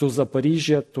moved to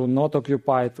Zaporizhia, to not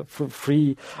occupied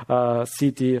free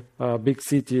city, big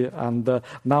city, and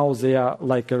now they are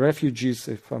like refugees,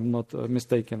 if I'm not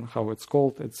mistaken how it's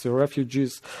called. It's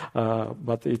refugees,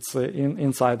 but it's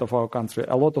inside of our country.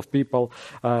 A lot of people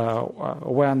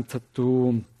went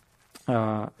to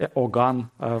Ogan,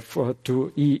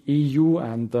 to EU,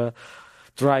 and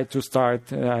try to start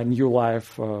a new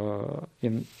life out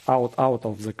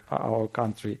of our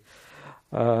country,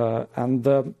 and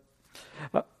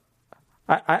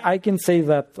I can say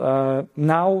that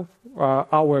now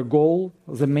our goal,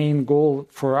 the main goal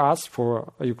for us,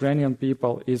 for Ukrainian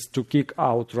people, is to kick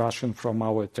out Russian from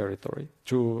our territory,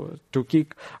 to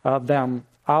kick them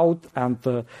out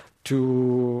and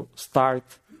to start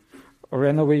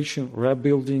renovation,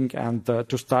 rebuilding, and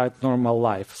to start normal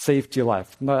life, safety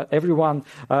life. Everyone,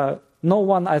 no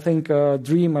one, I think,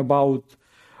 dream about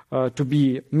to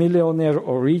be millionaire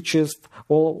or richest.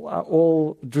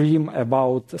 All dream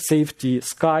about safety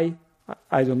sky,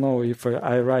 I don't know if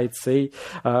I right say,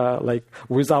 like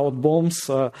without bombs,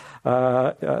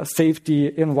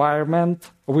 safety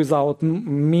environment, without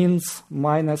minus,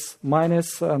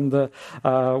 and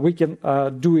we can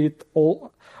do it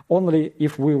all only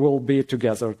if we will be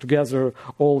together. Together,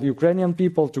 all Ukrainian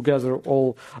people, together,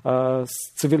 all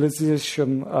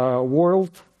civilization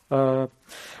world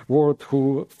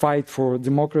who fight for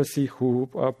democracy, who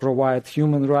provide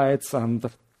human rights and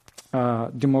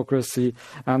democracy,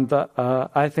 and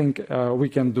I think we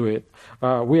can do it.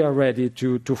 We are ready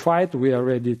to fight. We are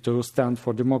ready to stand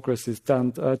for democracy,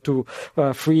 stand to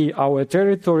free our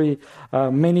territory.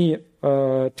 Many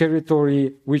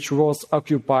territory which was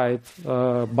occupied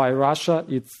by Russia.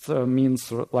 It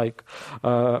means like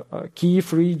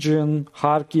Kiev region,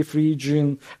 Kharkiv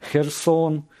region,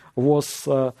 Kherson was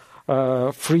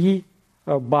free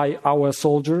by our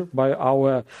soldier, by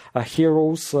our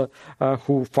heroes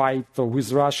who fight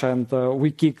with Russia, and we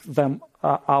kick them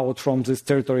out from this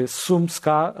territory.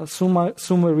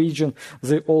 Sumy region,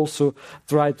 they also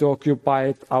try to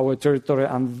occupy our territory,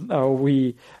 and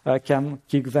we can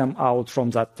kick them out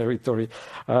from that territory.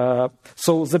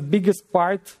 So the biggest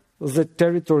part, the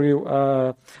territory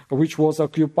which was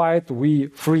occupied, we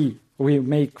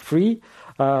make free.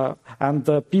 And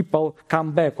people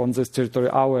come back on this territory.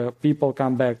 Our people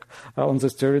come back on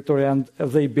this territory, and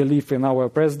they believe in our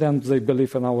president, they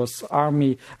believe in our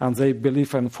army, and they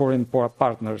believe in foreign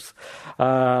partners.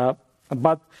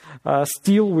 But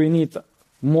still, we need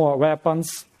more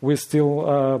weapons. We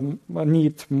still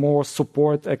need more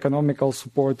support, economical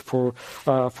support for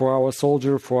our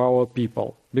soldiers, for our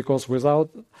people. Because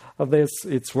without this,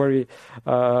 it's very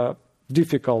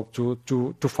difficult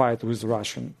to fight with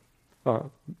Russian. I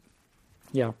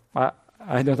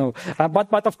don't know,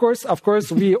 but of course,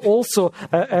 we also.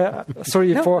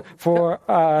 Sorry for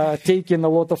taking a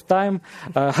lot of time,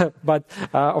 but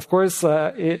of course,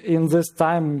 in this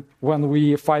time when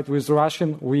we fight with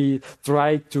Russian, we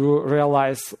try to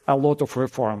realize a lot of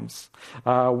reforms.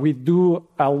 We do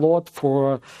a lot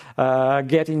for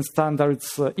getting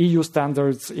standards, EU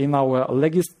standards in our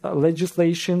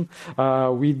legislation.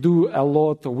 We do a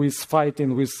lot with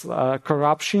fighting with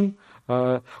corruption.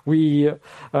 We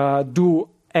do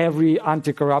every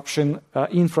anti-corruption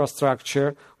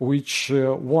infrastructure which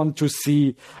want to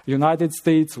see United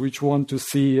States, which want to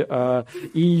see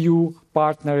EU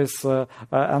partners,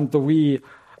 and we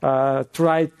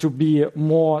try to be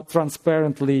more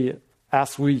transparently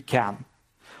as we can.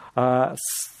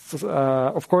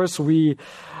 Of course, we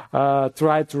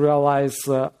try to realize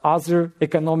other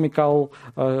economical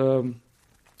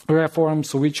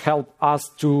reforms which help us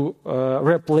to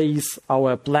replace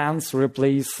our plants,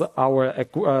 replace our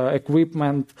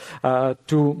equipment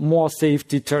to more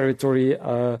safety territory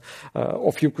of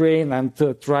Ukraine, and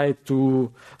try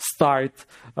to start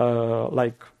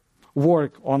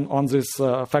work on this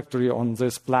factory, on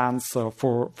these plants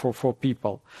for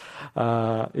people.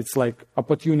 It's like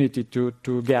opportunity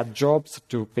to get jobs,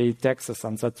 to pay taxes,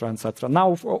 etc., etc.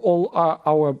 Now, for all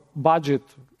our budget,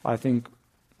 I think.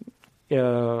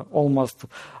 Almost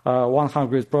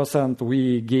 100%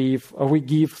 we give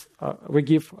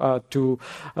to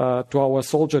our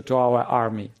soldier, to our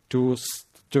army, to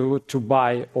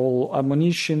buy all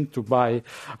ammunition, to buy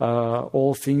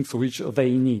all things which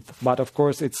they need. But of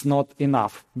course, it's not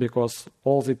enough, because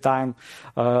all the time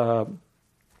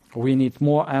we need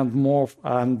more and more.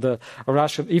 And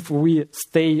Russia, if we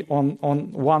stay on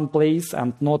one place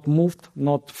and not moved,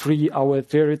 not free our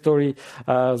territory,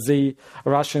 the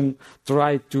Russian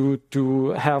try to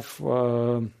have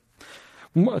to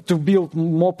build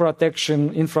more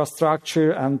protection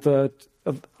infrastructure, and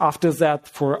after that,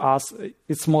 for us,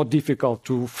 it's more difficult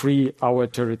to free our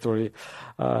territory.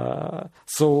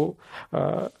 So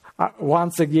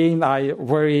once again, I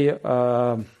very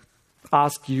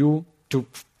ask you to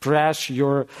press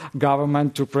your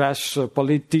government, to press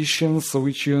politicians,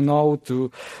 which you know,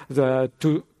 to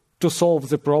solve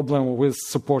the problem with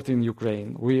supporting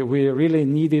Ukraine. We really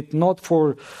need it, not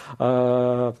for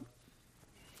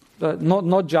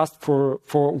not just for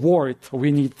war.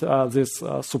 We need this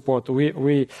support.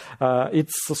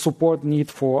 It's support need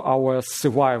for our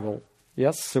survival.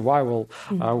 Yes, survival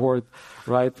word,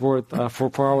 right word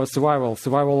for our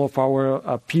survival of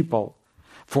our people.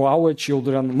 For our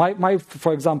children,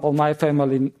 for example, my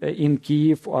family in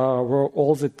Kiev were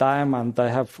all the time, and I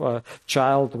have a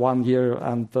child, 1 year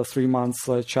and 3 months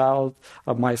child.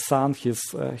 My son,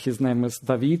 his name is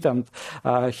David, and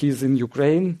he's in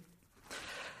Ukraine.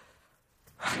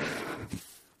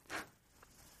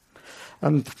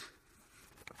 And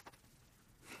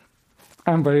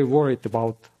I'm very worried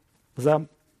about them.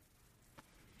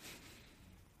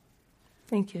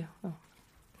 Thank you.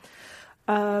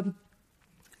 I'm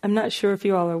not sure if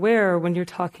you all are aware when you're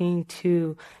talking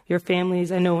to your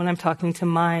families. I know when I'm talking to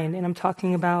mine and I'm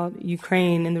talking about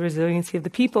Ukraine and the resiliency of the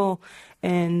people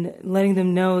and letting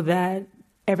them know that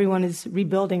everyone is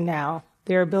rebuilding now.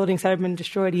 There are buildings that have been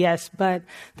destroyed, yes, but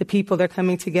the people, they're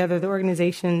coming together, the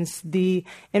organizations, the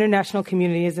international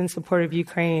community is in support of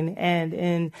Ukraine and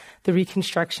in the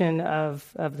reconstruction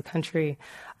of the country.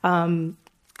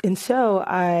 And so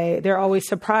they're always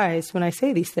surprised when I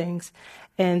say these things.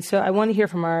 And so I want to hear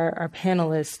from our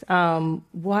panelists.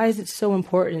 Why is it so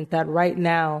important that right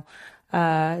now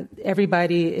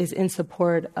everybody is in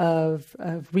support of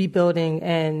rebuilding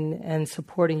and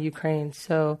supporting Ukraine?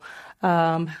 So,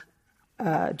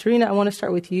 Darina, I want to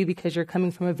start with you because you're coming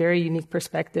from a very unique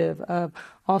perspective of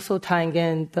also tying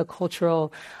in the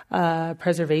cultural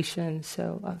preservation.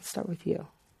 So I'll start with you.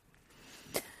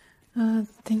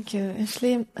 Thank you,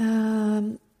 Ashley.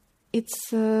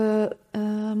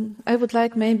 I would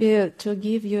like maybe to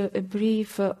give you a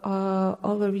brief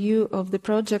overview of the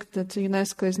project that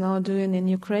UNESCO is now doing in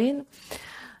Ukraine.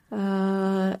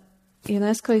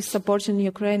 UNESCO is supporting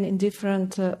Ukraine in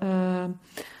different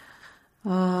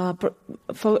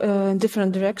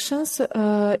different directions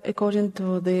according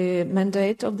to the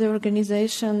mandate of the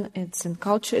organization. It's in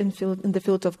culture, in the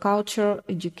field of culture,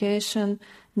 education,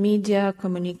 media,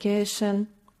 communication,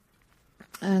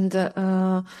 and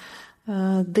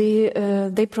we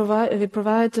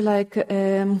provide like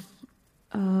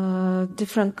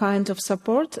different kind of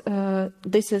support.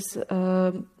 This is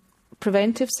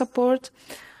preventive support,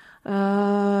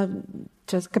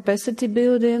 just capacity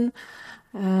building,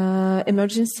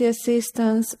 emergency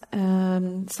assistance,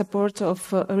 support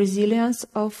of resilience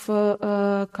of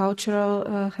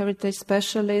cultural heritage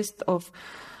specialists, of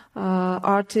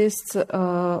artists,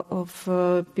 of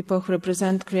people who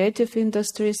represent creative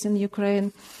industries in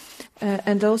Ukraine,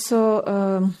 and also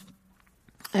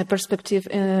a perspective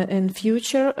in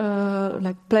future,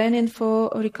 like planning for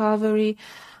recovery,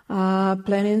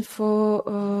 planning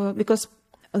for because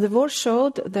the war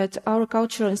showed that our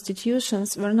cultural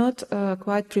institutions were not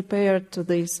quite prepared to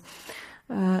this,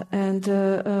 and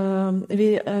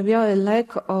we are in lack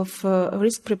of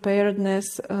risk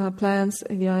preparedness plans.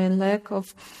 We are in lack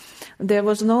of. There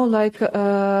was no like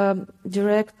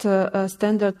direct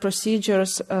standard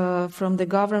procedures from the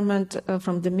government,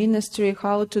 from the ministry,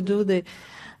 how to do the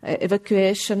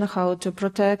evacuation, how to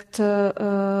protect,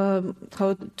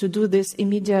 how to do these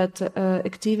immediate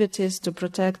activities to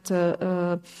protect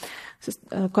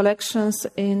collections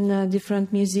in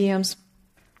different museums.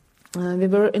 We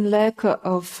were in lack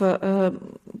of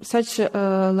such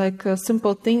like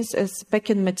simple things as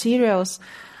packing materials,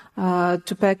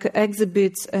 to pack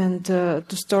exhibits and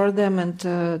to store them and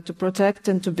to protect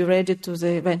and to be ready to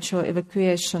the eventual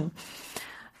evacuation.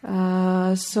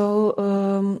 So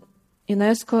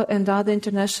UNESCO and other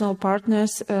international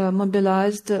partners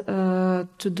mobilized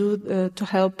to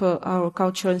help our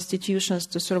cultural institutions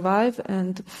to survive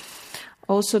and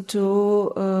also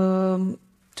to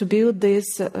build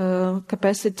this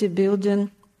capacity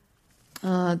building,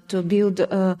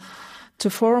 to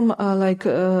form like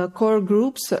core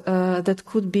groups that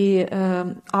could be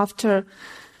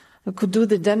could do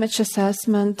the damage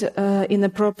assessment in a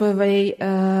proper way,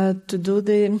 to do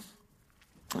the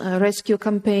rescue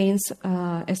campaigns,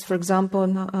 as for example,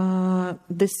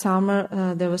 this summer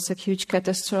there was a huge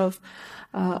catastrophe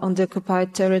on the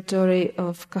occupied territory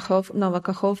of Nova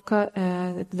Kakhovka.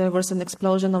 There was an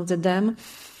explosion of the dam.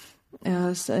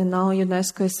 So now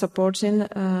UNESCO is supporting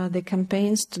the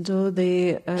campaigns to do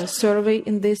the survey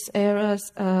in these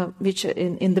areas, which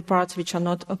in the parts which are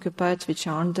not occupied, which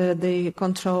are under the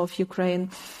control of Ukraine,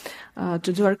 to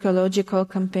do archaeological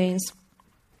campaigns.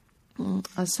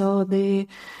 So the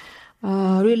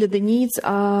needs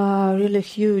are really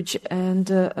huge, and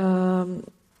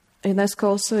UNESCO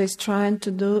also is trying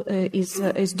to do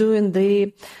is doing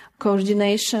the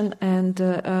coordination and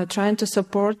trying to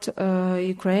support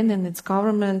Ukraine and its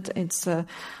government, its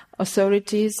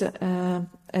authorities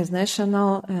as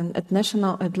national and at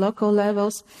local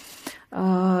levels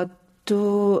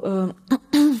to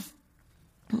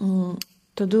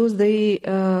do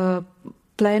the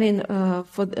planning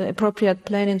for the appropriate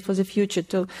planning for the future,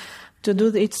 to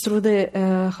do it through the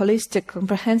holistic,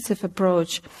 comprehensive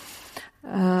approach,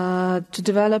 to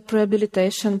develop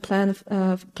rehabilitation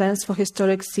plans for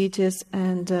historic cities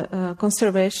and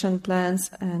conservation plans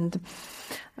and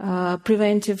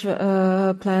preventive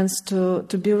plans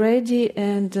to be ready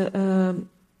and to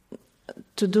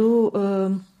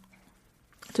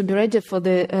be ready for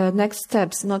the next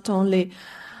steps. Not only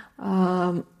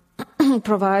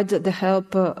provide the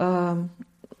help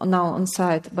now on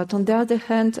site. But on the other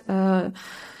hand,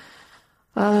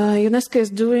 UNESCO is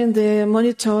doing the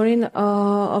monitoring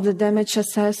of the damage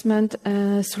assessment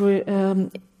through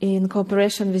in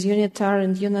cooperation with UNITAR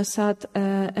and UNOSAT,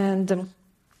 and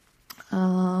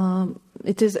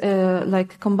it is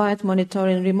like combined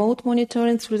monitoring, remote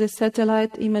monitoring through the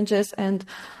satellite images and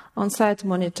on-site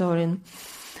monitoring.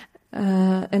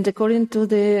 And according to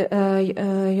the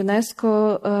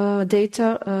UNESCO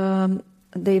data,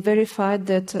 they verified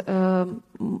that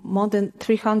more than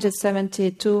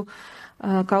 372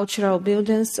 cultural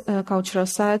buildings, cultural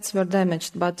sites were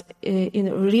damaged. But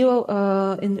in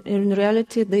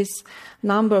reality, this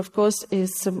number, of course,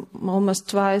 is almost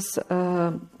twice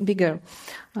bigger.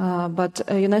 But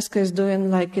UNESCO is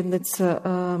doing like in its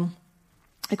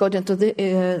according to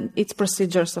its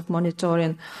procedures of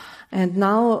monitoring. And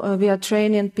now we are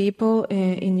training people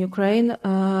in Ukraine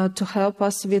to help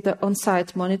us with the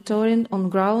on-site monitoring,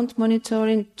 on-ground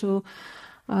monitoring, to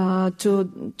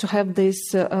have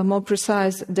this more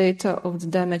precise data of the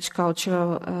damaged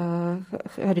cultural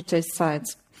heritage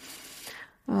sites.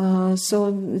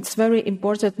 So it's very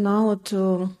important now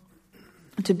to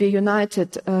be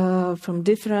united from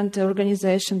different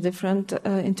organizations, different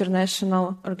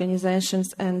international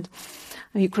organizations, and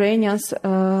Ukrainians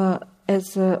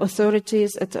as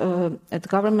authorities at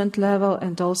government level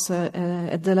and also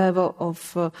at the level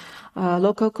of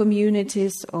local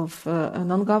communities, of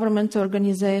non-government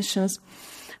organizations,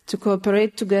 to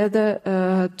cooperate together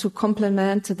to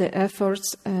complement the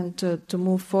efforts and to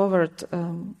move forward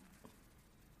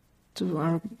to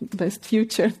our best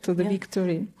future, to the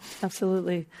victory.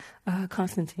 Absolutely.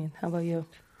 Konstantin, how about you?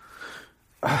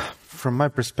 From my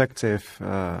perspective,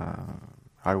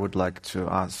 I would like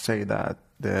to say that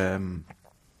the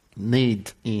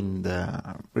need in the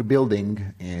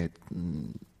rebuilding, it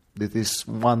is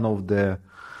one of the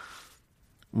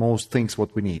most things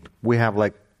what we need. We have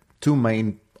like two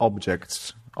main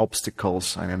obstacles,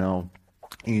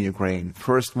 in Ukraine.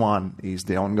 First one is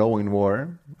the ongoing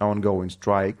war, ongoing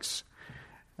strikes.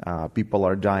 People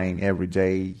are dying every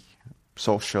day,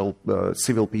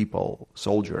 civil people,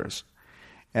 soldiers.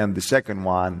 And the second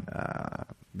one,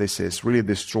 this is really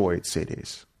destroyed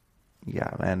cities.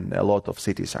 Yeah, and a lot of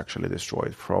cities actually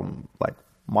destroyed. From like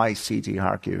my city,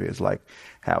 Kharkiv, is like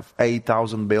have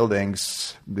 8,000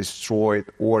 buildings destroyed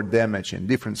or damaged in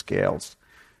different scales.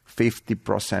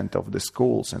 50% of the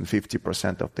schools and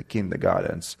 50% of the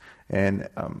kindergartens. And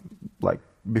like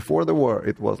before the war,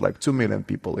 it was like 2 million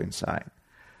people inside.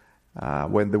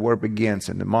 When the war begins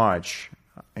in the March,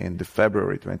 in the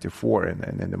February 24,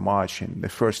 and in the March, in the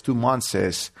first 2 months,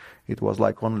 it was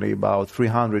like only about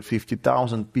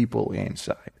 350,000 people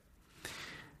inside.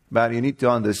 But you need to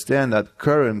understand that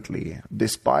currently,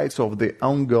 despite of the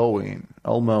ongoing,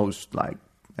 almost like,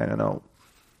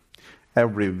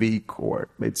 every week, or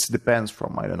it depends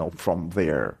from, from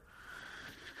their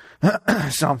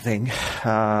something,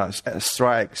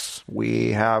 strikes,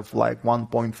 we have like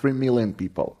 1.3 million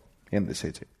people in the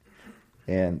city.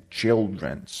 And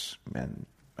children, and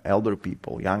elder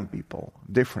people, young people,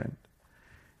 different.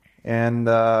 And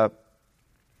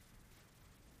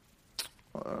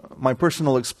my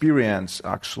personal experience,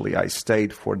 actually, I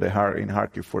stayed in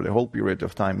Kharkiv for the whole period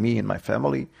of time. Me and my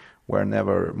family were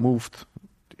never moved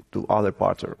to other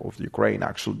parts of Ukraine.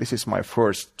 Actually, this is my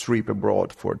first trip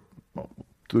abroad for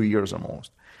 2 years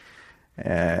almost.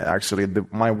 Actually,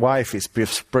 my wife is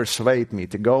persuaded me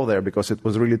to go there because it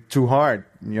was really too hard,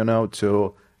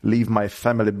 to leave my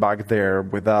family back there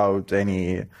without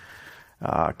any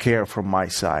care from my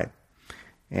side.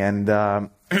 And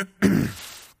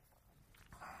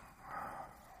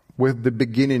with the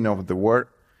beginning of the war,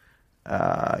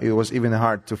 it was even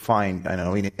hard to find,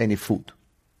 any food.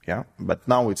 Yeah, but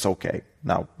now it's okay.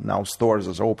 Now stores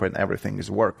are open, everything is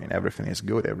working, everything is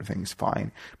good, everything is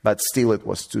fine. But still, it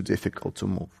was too difficult to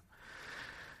move.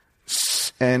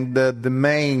 And the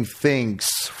main things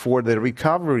for the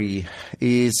recovery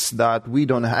is that we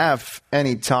don't have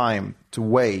any time to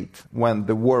wait when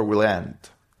the war will end,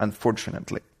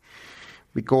 unfortunately.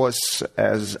 Because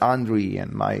as Andriy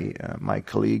and my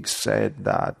colleagues said,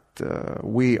 that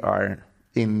we are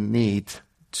in need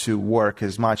to work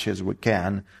as much as we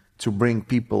can to bring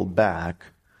people back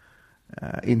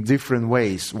in different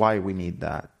ways. Why we need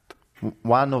that?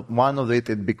 One of it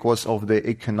is because of the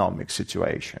economic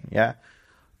situation. Yeah,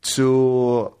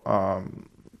 to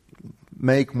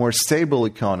make more stable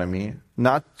economy,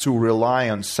 not to rely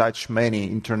on such many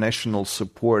international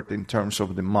support in terms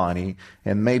of the money,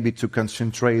 and maybe to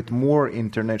concentrate more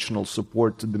international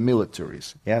support to the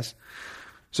militaries. Yes,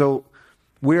 so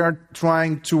we are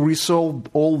trying to resolve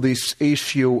all this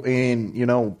issue in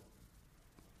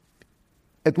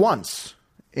at once.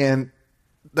 And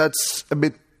that's a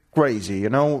bit crazy,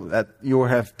 that you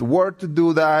have to work to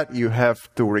do that, you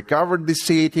have to recover the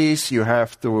cities, you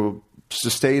have to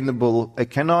sustainable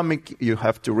economic, you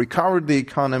have to recover the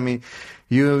economy,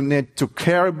 you need to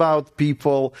care about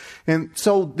people. And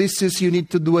so you need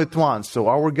to do it once. So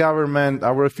our government,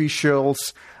 our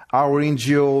officials, our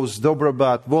NGOs,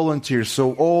 Dobrobat, volunteers,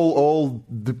 so all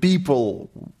the people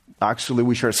actually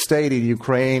which are staying in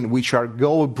Ukraine, which are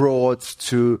go abroad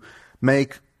to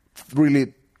make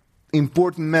really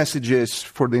important messages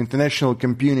for the international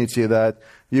community that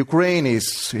Ukraine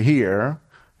is here.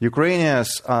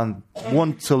 Ukrainians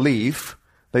want to live.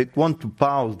 They want to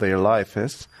pause their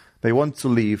lives. They want to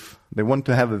live. They want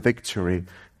to have a victory,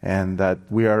 and that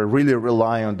we are really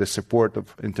relying on the support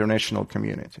of international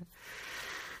community.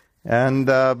 And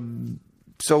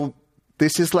so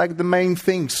this is like the main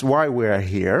things why we are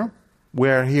here. We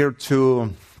are here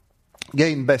to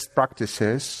gain best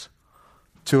practices,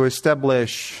 to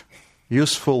establish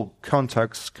useful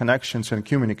contacts, connections, and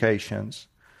communications,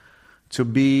 to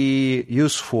be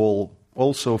useful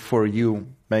also for you,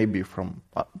 maybe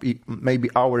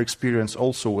our experience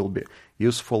also will be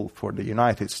useful for the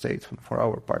United States and for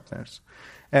our partners.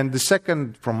 And the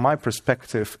second, from my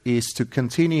perspective, is to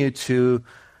continue to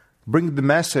bring the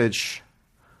message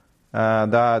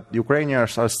that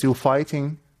Ukrainians are still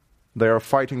fighting. They are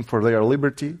fighting for their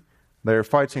liberty.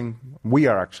 We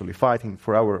are actually fighting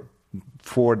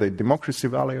for the democracy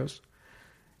values,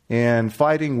 and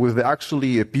fighting with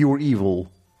actually a pure evil,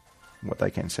 what I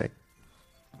can say.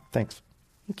 Thanks.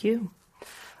 Thank you.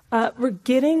 We're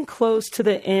getting close to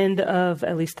the end of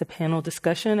at least the panel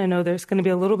discussion. I know there's going to be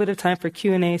a little bit of time for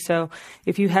Q&A, so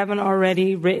if you haven't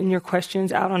already written your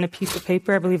questions out on a piece of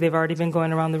paper, I believe they've already been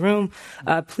going around the room,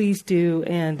 please do,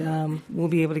 and we'll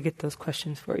be able to get those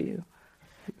questions for you.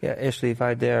 Yeah, Ashley, if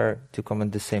I dare to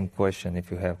comment the same question,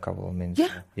 if you have a couple of minutes.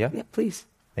 Yeah, please.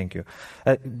 Thank you.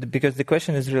 Because the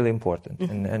question is really important,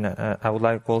 and I would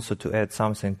like also to add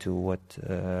something to what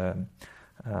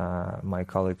my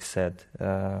colleague said.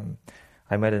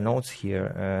 I made a note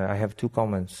here. I have two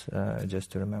comments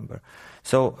just to remember.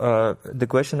 So the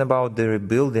question about the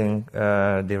rebuilding,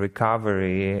 the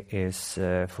recovery is,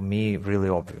 for me, really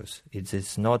obvious.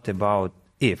 It's not about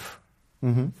if.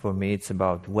 For me, it's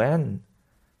about when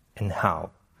and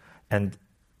how. And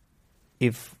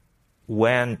if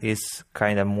when is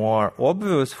kind of more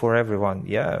obvious for everyone,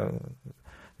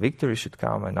 victory should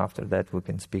come, and after that we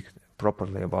can speak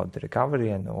properly about the recovery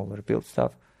and all the rebuild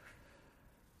stuff.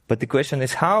 But the question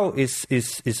is how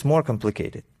is more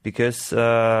complicated, because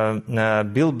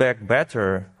build back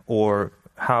better, or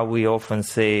how we often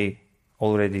say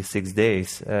already 6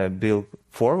 days, build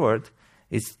forward,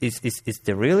 is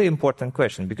the really important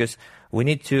question, because we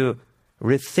need to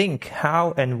rethink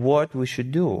how and what we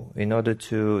should do in order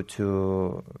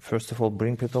to first of all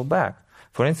bring people back.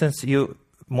 For instance, you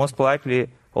most likely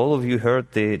all of you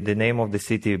heard the name of the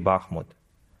city Bakhmut,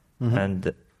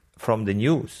 and from the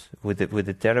news with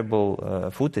the terrible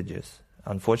footages.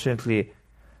 Unfortunately,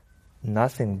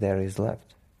 nothing there is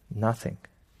left, nothing.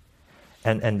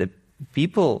 And the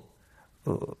people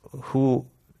who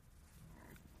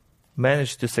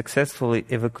managed to successfully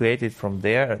evacuate it from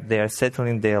there, they are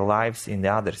settling their lives in the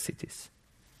other cities,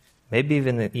 maybe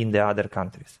even in the other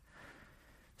countries.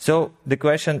 So the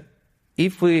question,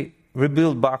 if we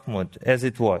rebuild Bakhmut as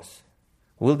it was,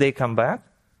 will they come back?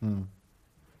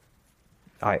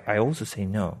 I also say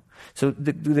no. So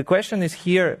the question is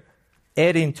here,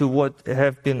 adding to what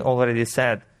have been already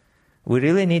said, we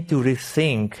really need to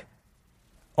rethink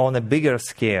on a bigger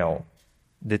scale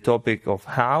the topic of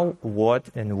how, what,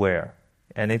 and where.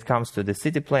 And it comes to the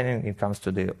city planning, it comes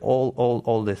to the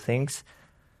all the things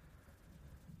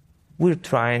we're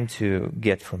trying to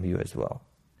get from you as well.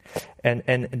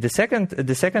 And the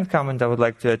second comment I would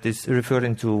like to add is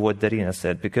referring to what Darina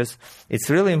said, because it's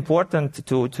really important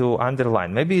to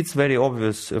underline. Maybe it's very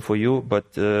obvious for you,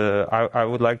 but I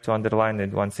would like to underline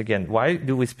it once again. Why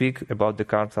do we speak about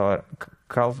the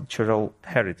cultural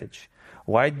heritage?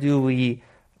 Why do we,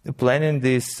 planning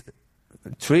this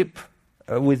trip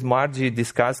with Margie,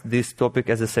 discuss this topic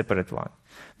as a separate one?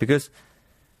 Because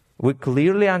we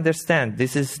clearly understand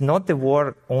this is not a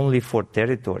war only for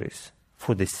territories,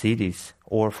 for the cities,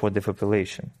 or for the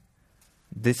population.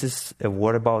 This is a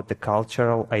war about the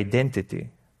cultural identity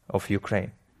of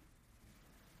Ukraine.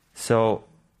 So,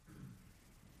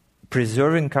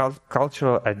 preserving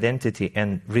cultural identity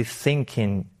and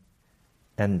rethinking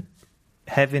and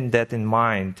having that in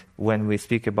mind when we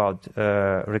speak about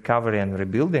recovery and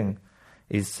rebuilding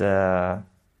is a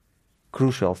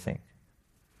crucial thing.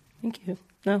 Thank you.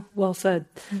 No, well said.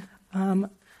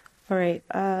 All right.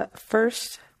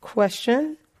 First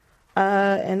question,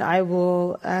 and I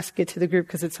will ask it to the group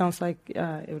because it sounds like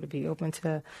it would be open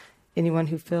to anyone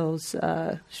who feels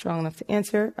strong enough to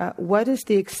answer. What is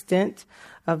the extent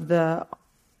of the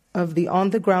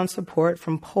on-the-ground support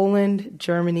from Poland,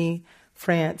 Germany,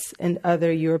 France, and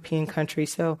other European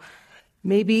countries? So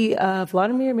maybe,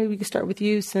 Vladimir, maybe we could start with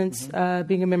you since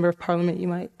being a member of parliament, you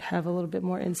might have a little bit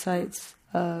more insights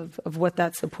of what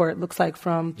that support looks like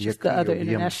from just the other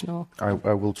international. I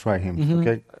will try him,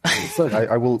 okay?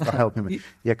 I will help him.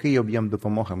 Який об'єм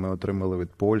допомоги ми отримали від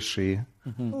Польщі?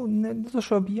 Ну, не те,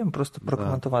 що об'єм, просто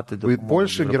прокоментувати допомогу. Від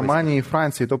Польщі, Германії,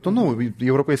 Франції, тобто, від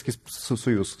Європейський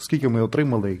Союз. Скільки ми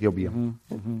отримали, який об'єм?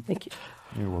 Thank you.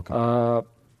 You're welcome.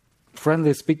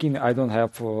 Friendly speaking, I don't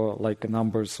have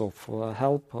numbers of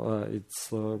help.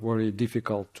 It's very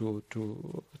difficult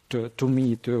to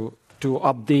me to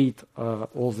update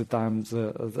all the time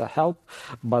the help.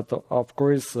 But of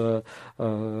course,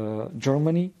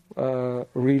 Germany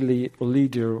really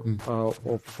leader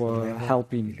of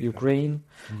helping Ukraine,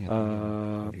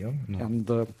 and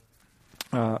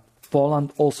Poland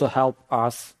also helped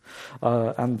us,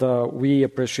 and we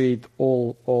appreciate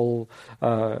all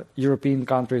European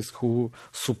countries who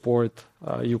support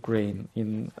Ukraine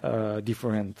in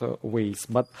different ways.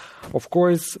 But of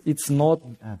course, it's not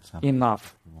enough.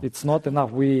 It's not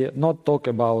enough. We not talk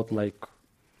about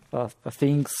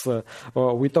things.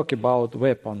 We talk about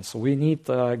weapons. We need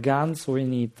guns. We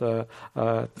need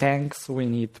tanks. We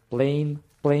need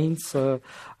planes,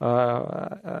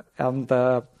 and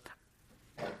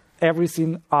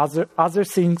everything other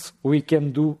things we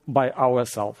can do by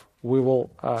ourselves.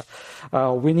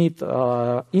 We need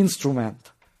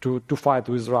instrument to fight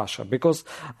with Russia, because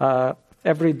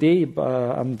every day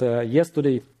and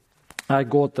yesterday I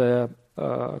got a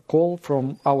call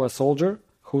from our soldier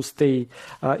who stay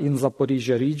in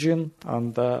Zaporizhzhia region,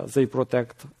 and they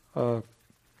protect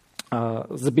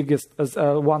the biggest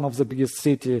one of the biggest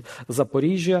city,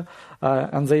 Zaporizhzhia,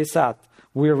 and they said,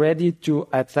 we're ready to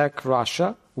attack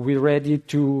Russia. We're ready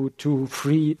to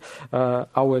free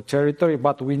our territory,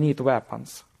 but we need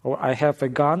weapons. I have a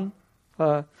gun,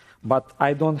 but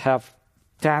I don't have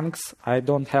tanks. I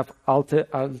don't have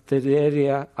artillery.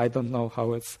 I don't know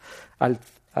how it's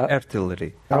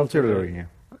Artillery. Artillery.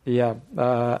 Yeah,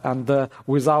 and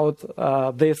without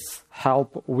this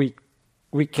help,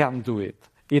 we can't do it.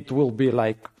 It will be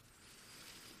like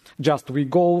just we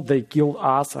go, they kill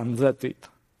us, and that's it.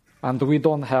 And we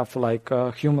don't have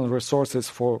human resources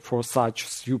for such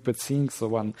stupid things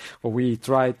when we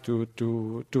try to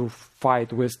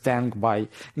fight with tank by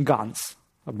guns,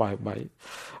 by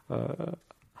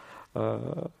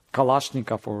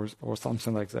Kalashnikov or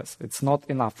something like this. It's not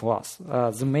enough for us.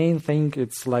 The main thing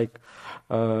it's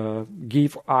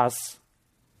give us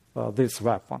this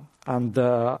weapon, and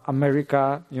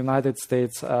America, United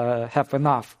States have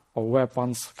enough of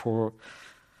weapons for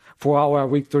our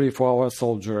victory, for our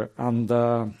soldier, and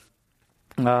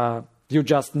you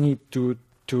just need to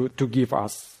give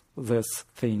us these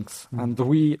things, and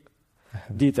we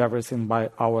did everything by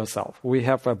ourselves. We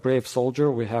have a brave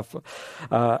soldier, we have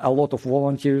a lot of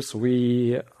volunteers,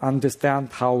 we understand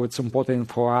how it's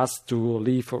important for us to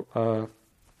live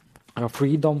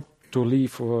freedom, to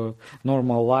live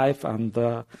normal life, and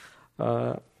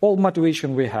all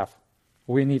motivation we have.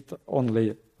 We need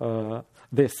only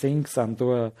these things, and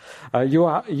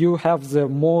you have the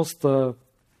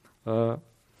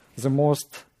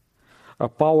most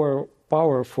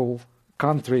powerful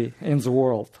country in the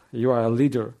world. You are a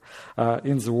leader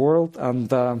in the world, and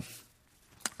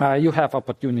you have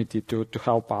opportunity to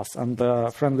help us. And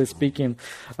friendly speaking,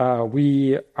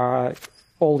 we are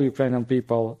all Ukrainian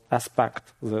people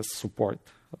expect this support.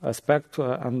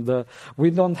 And we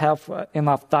don't have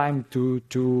enough time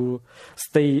to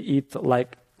stay it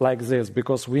like this,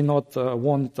 because we not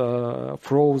want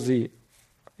frozen,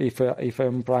 if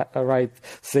I'm right,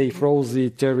 say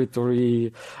frozen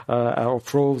territory or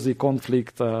frozen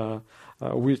conflict on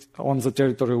the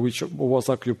territory which was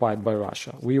occupied by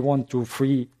Russia. We want to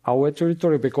free our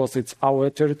territory because it's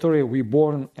our territory. We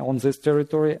born on this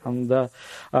territory, and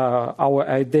our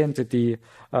identity.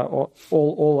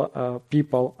 All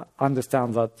people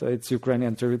understand that it's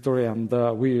Ukrainian territory, and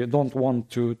we don't want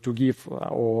to give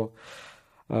or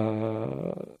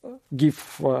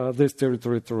give this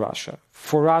territory to Russia.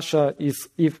 For Russia,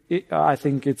 I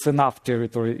think it's enough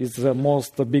territory. It's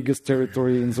the biggest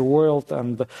territory in the world,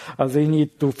 and they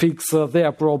need to fix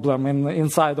their problem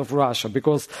inside of Russia,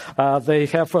 because they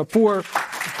have a poor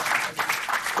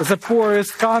the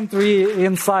poorest country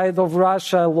inside of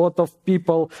Russia. A lot of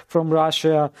people from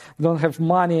Russia don't have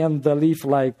money and they live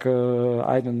like,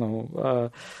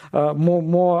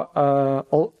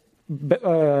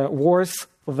 worse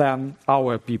than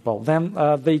our people. Then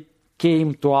they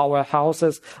came to our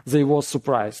houses, they were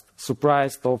surprised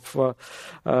of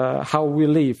how we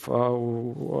live.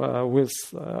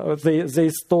 They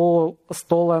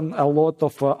stolen a lot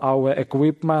of our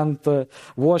equipment,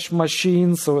 wash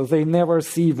machines. So they never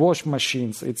see wash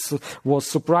machines. It was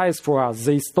surprise for us.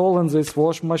 They stolen this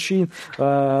wash machine,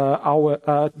 our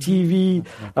TV,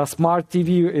 smart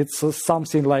TV. It's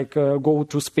something like go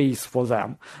to space for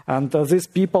them. And these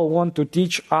people want to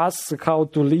teach us how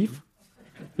to live.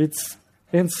 It's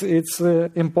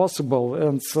impossible,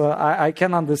 and I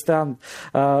can understand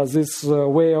this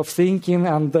way of thinking,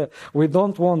 and we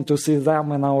don't want to see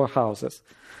them in our houses.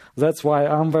 That's why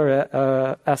I'm very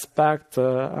aspect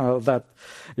that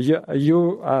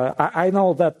I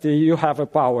know that you have a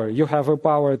power. You have a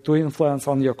power to influence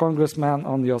on your congressman,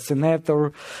 on your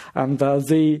senator, and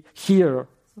they hear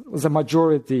the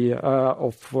majority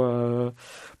of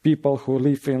people who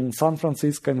live in San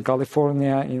Francisco, in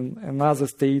California, in other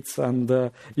states,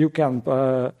 and you can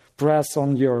press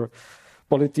on your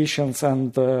politicians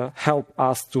and help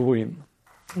us to win.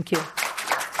 Thank you.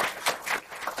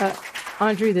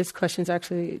 Andriy, this question is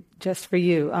actually just for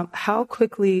you. How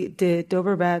quickly did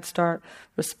Dobrobad start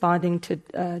responding to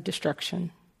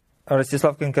destruction?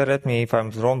 Rostislav can correct me if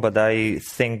I'm wrong, but I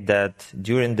think that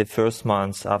during the first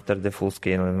months after the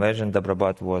full-scale invasion,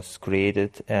 Dobrobad was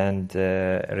created, and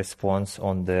response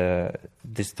on the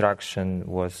destruction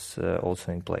was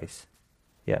also in place.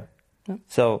 Yeah.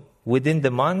 So within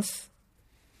the months,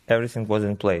 everything was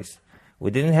in place. We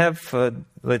didn't have,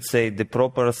 let's say, the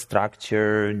proper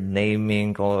structure,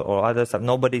 naming, or other stuff.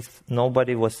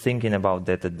 Nobody was thinking about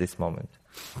that at this moment.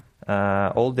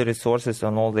 All the resources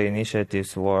and all the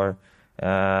initiatives were,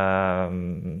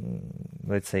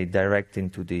 let's say, directing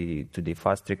to the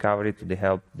fast recovery, to the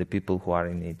help the people who are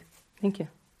in need. Thank you.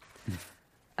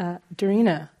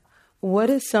 Darina, what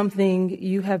is something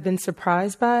you have been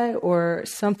surprised by, or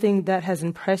something that has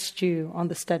impressed you on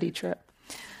the study trip?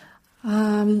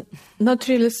 Not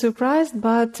really surprised,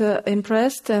 but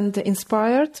impressed and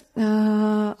inspired.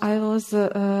 I'm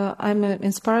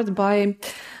inspired by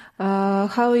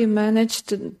how you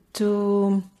managed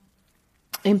to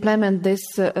implement this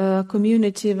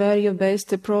community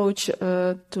value-based approach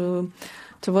to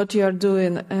what you are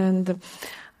doing, and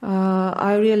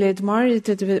I really admired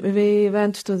it. We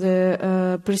went to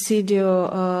the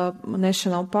Presidio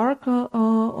National Park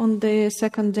on the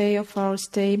second day of our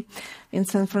stay in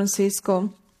San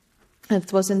Francisco.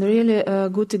 It was a really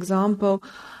good example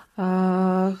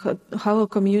how a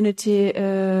community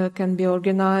can be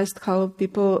organized, how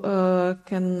people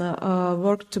can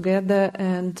work together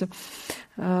and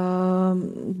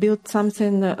build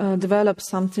something, develop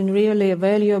something really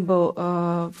valuable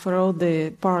for all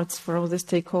the parts, for all the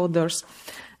stakeholders.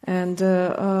 And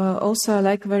also I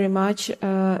like very much,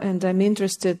 and I'm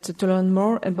interested to learn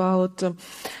more about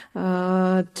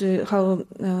how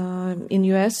in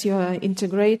US you are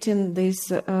integrating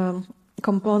these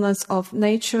components of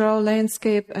natural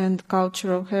landscape and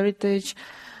cultural heritage,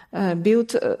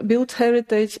 built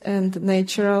heritage and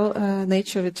natural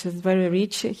nature, which is very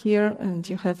rich here, and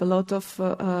you have a lot of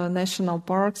national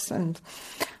parks and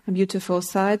beautiful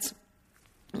sites,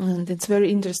 and it's very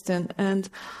interesting. And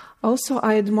also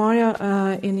I admire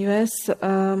in US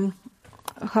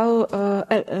how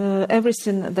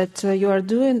everything that you are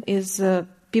doing is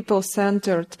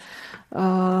people-centered.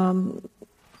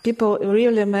 People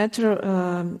really matter,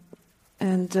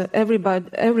 and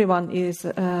everyone is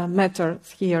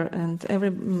matters here. And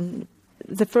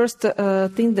the first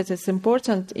thing that is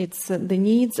important, it's the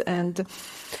needs and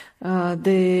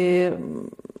the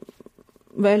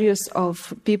values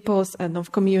of peoples and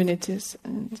of communities.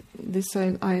 And this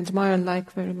I admire and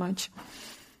like very much.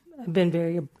 I've been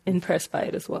very impressed by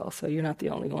it as well, so you're not the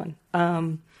only one.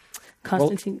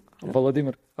 Constantine.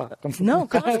 Volodymyr. No,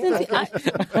 Constantine. I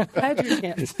had your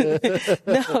chance.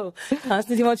 No,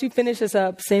 Constantine, why don't you finish us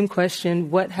up? Same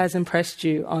question. What has impressed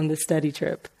you on the study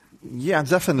trip? Yeah,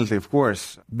 definitely, of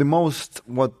course.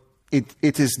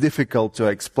 It is difficult to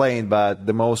explain, but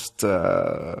the most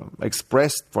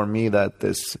expressed for me that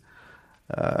is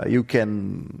you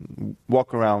can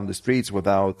walk around the streets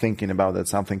without thinking about that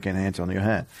something can hit on your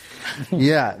head.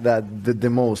 Yeah, that the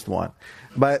most one.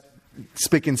 But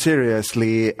speaking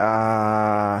seriously,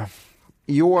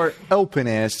 your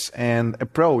openness and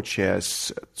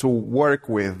approaches to work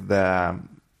with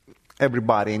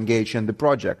everybody engaged in the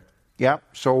project. Yeah,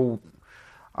 so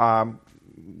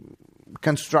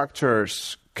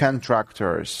constructors,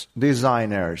 contractors,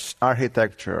 designers,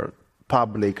 architecture,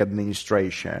 public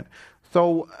administration.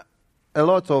 So a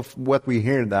lot of what we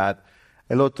hear that,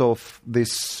 a lot of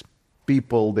these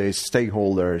people, these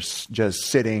stakeholders, just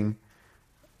sitting,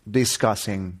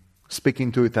 discussing,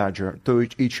 speaking to each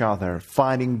other,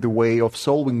 finding the way of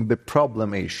solving the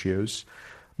problem issues.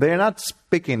 They are not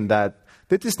speaking that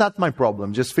is not my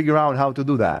problem, just figure out how to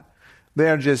do that. They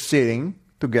are just sitting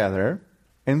together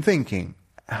and thinking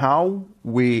how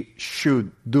we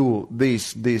should do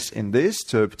this, and this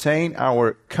to obtain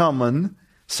our common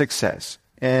success.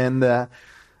 And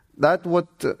not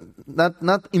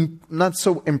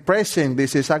so impressive.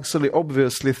 This is actually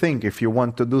obviously thing. If you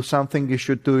want to do something, you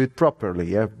should do it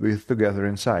properly, with together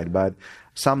inside. But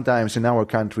sometimes in our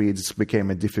country, it's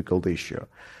became a difficult issue,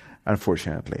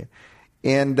 unfortunately.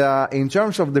 And in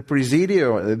terms of the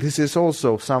Presidio, this is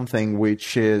also something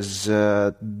which is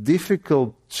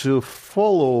difficult to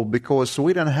follow because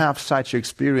we don't have such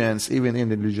experience even in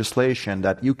the legislation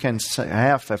that you can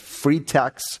have a free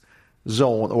tax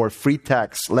zone or free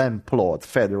tax land plot,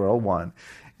 federal one,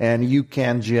 and you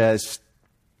can just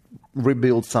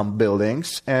rebuild some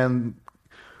buildings and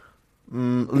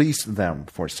lease them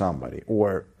for somebody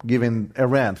or giving a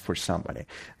rent for somebody.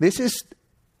 This is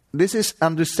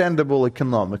understandable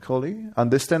economically,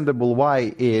 understandable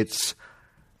why it's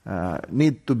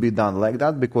need to be done like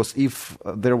that, because if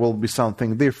there will be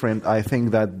something different, I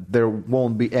think that there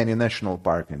won't be any national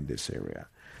park in this area.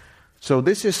 So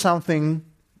this is something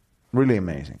really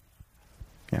amazing.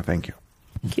 Yeah, thank you.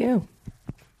 Thank you.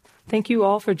 Thank you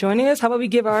all for joining us. How about we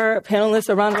give our panelists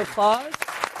a round of applause?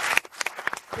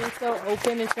 Being so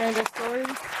open and sharing their stories.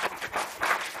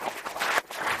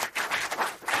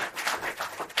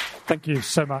 Thank you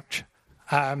so much.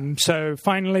 So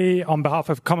finally, on behalf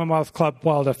of Commonwealth Club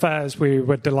World Affairs, we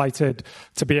were delighted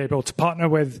to be able to partner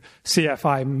with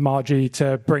CFI Margi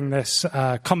to bring this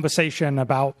conversation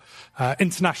about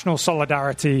international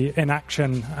solidarity in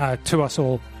action to us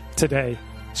all today.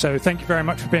 So thank you very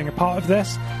much for being a part of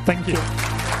this. Thank you.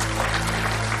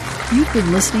 You've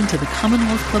been listening to the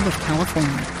Commonwealth Club of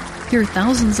California. Hear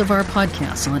thousands of our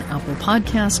podcasts on Apple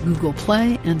Podcasts, Google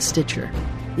Play, and Stitcher.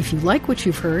 If you like what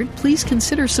you've heard, please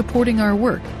consider supporting our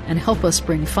work and help us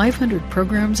bring 500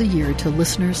 programs a year to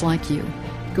listeners like you.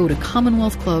 Go to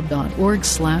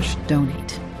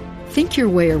commonwealthclub.org/donate. Think your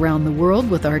way around the world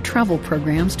with our travel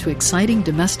programs to exciting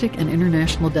domestic and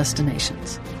international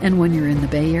destinations. And when you're in the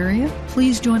Bay Area,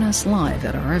 please join us live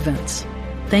at our events.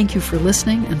 Thank you for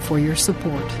listening and for your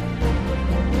support.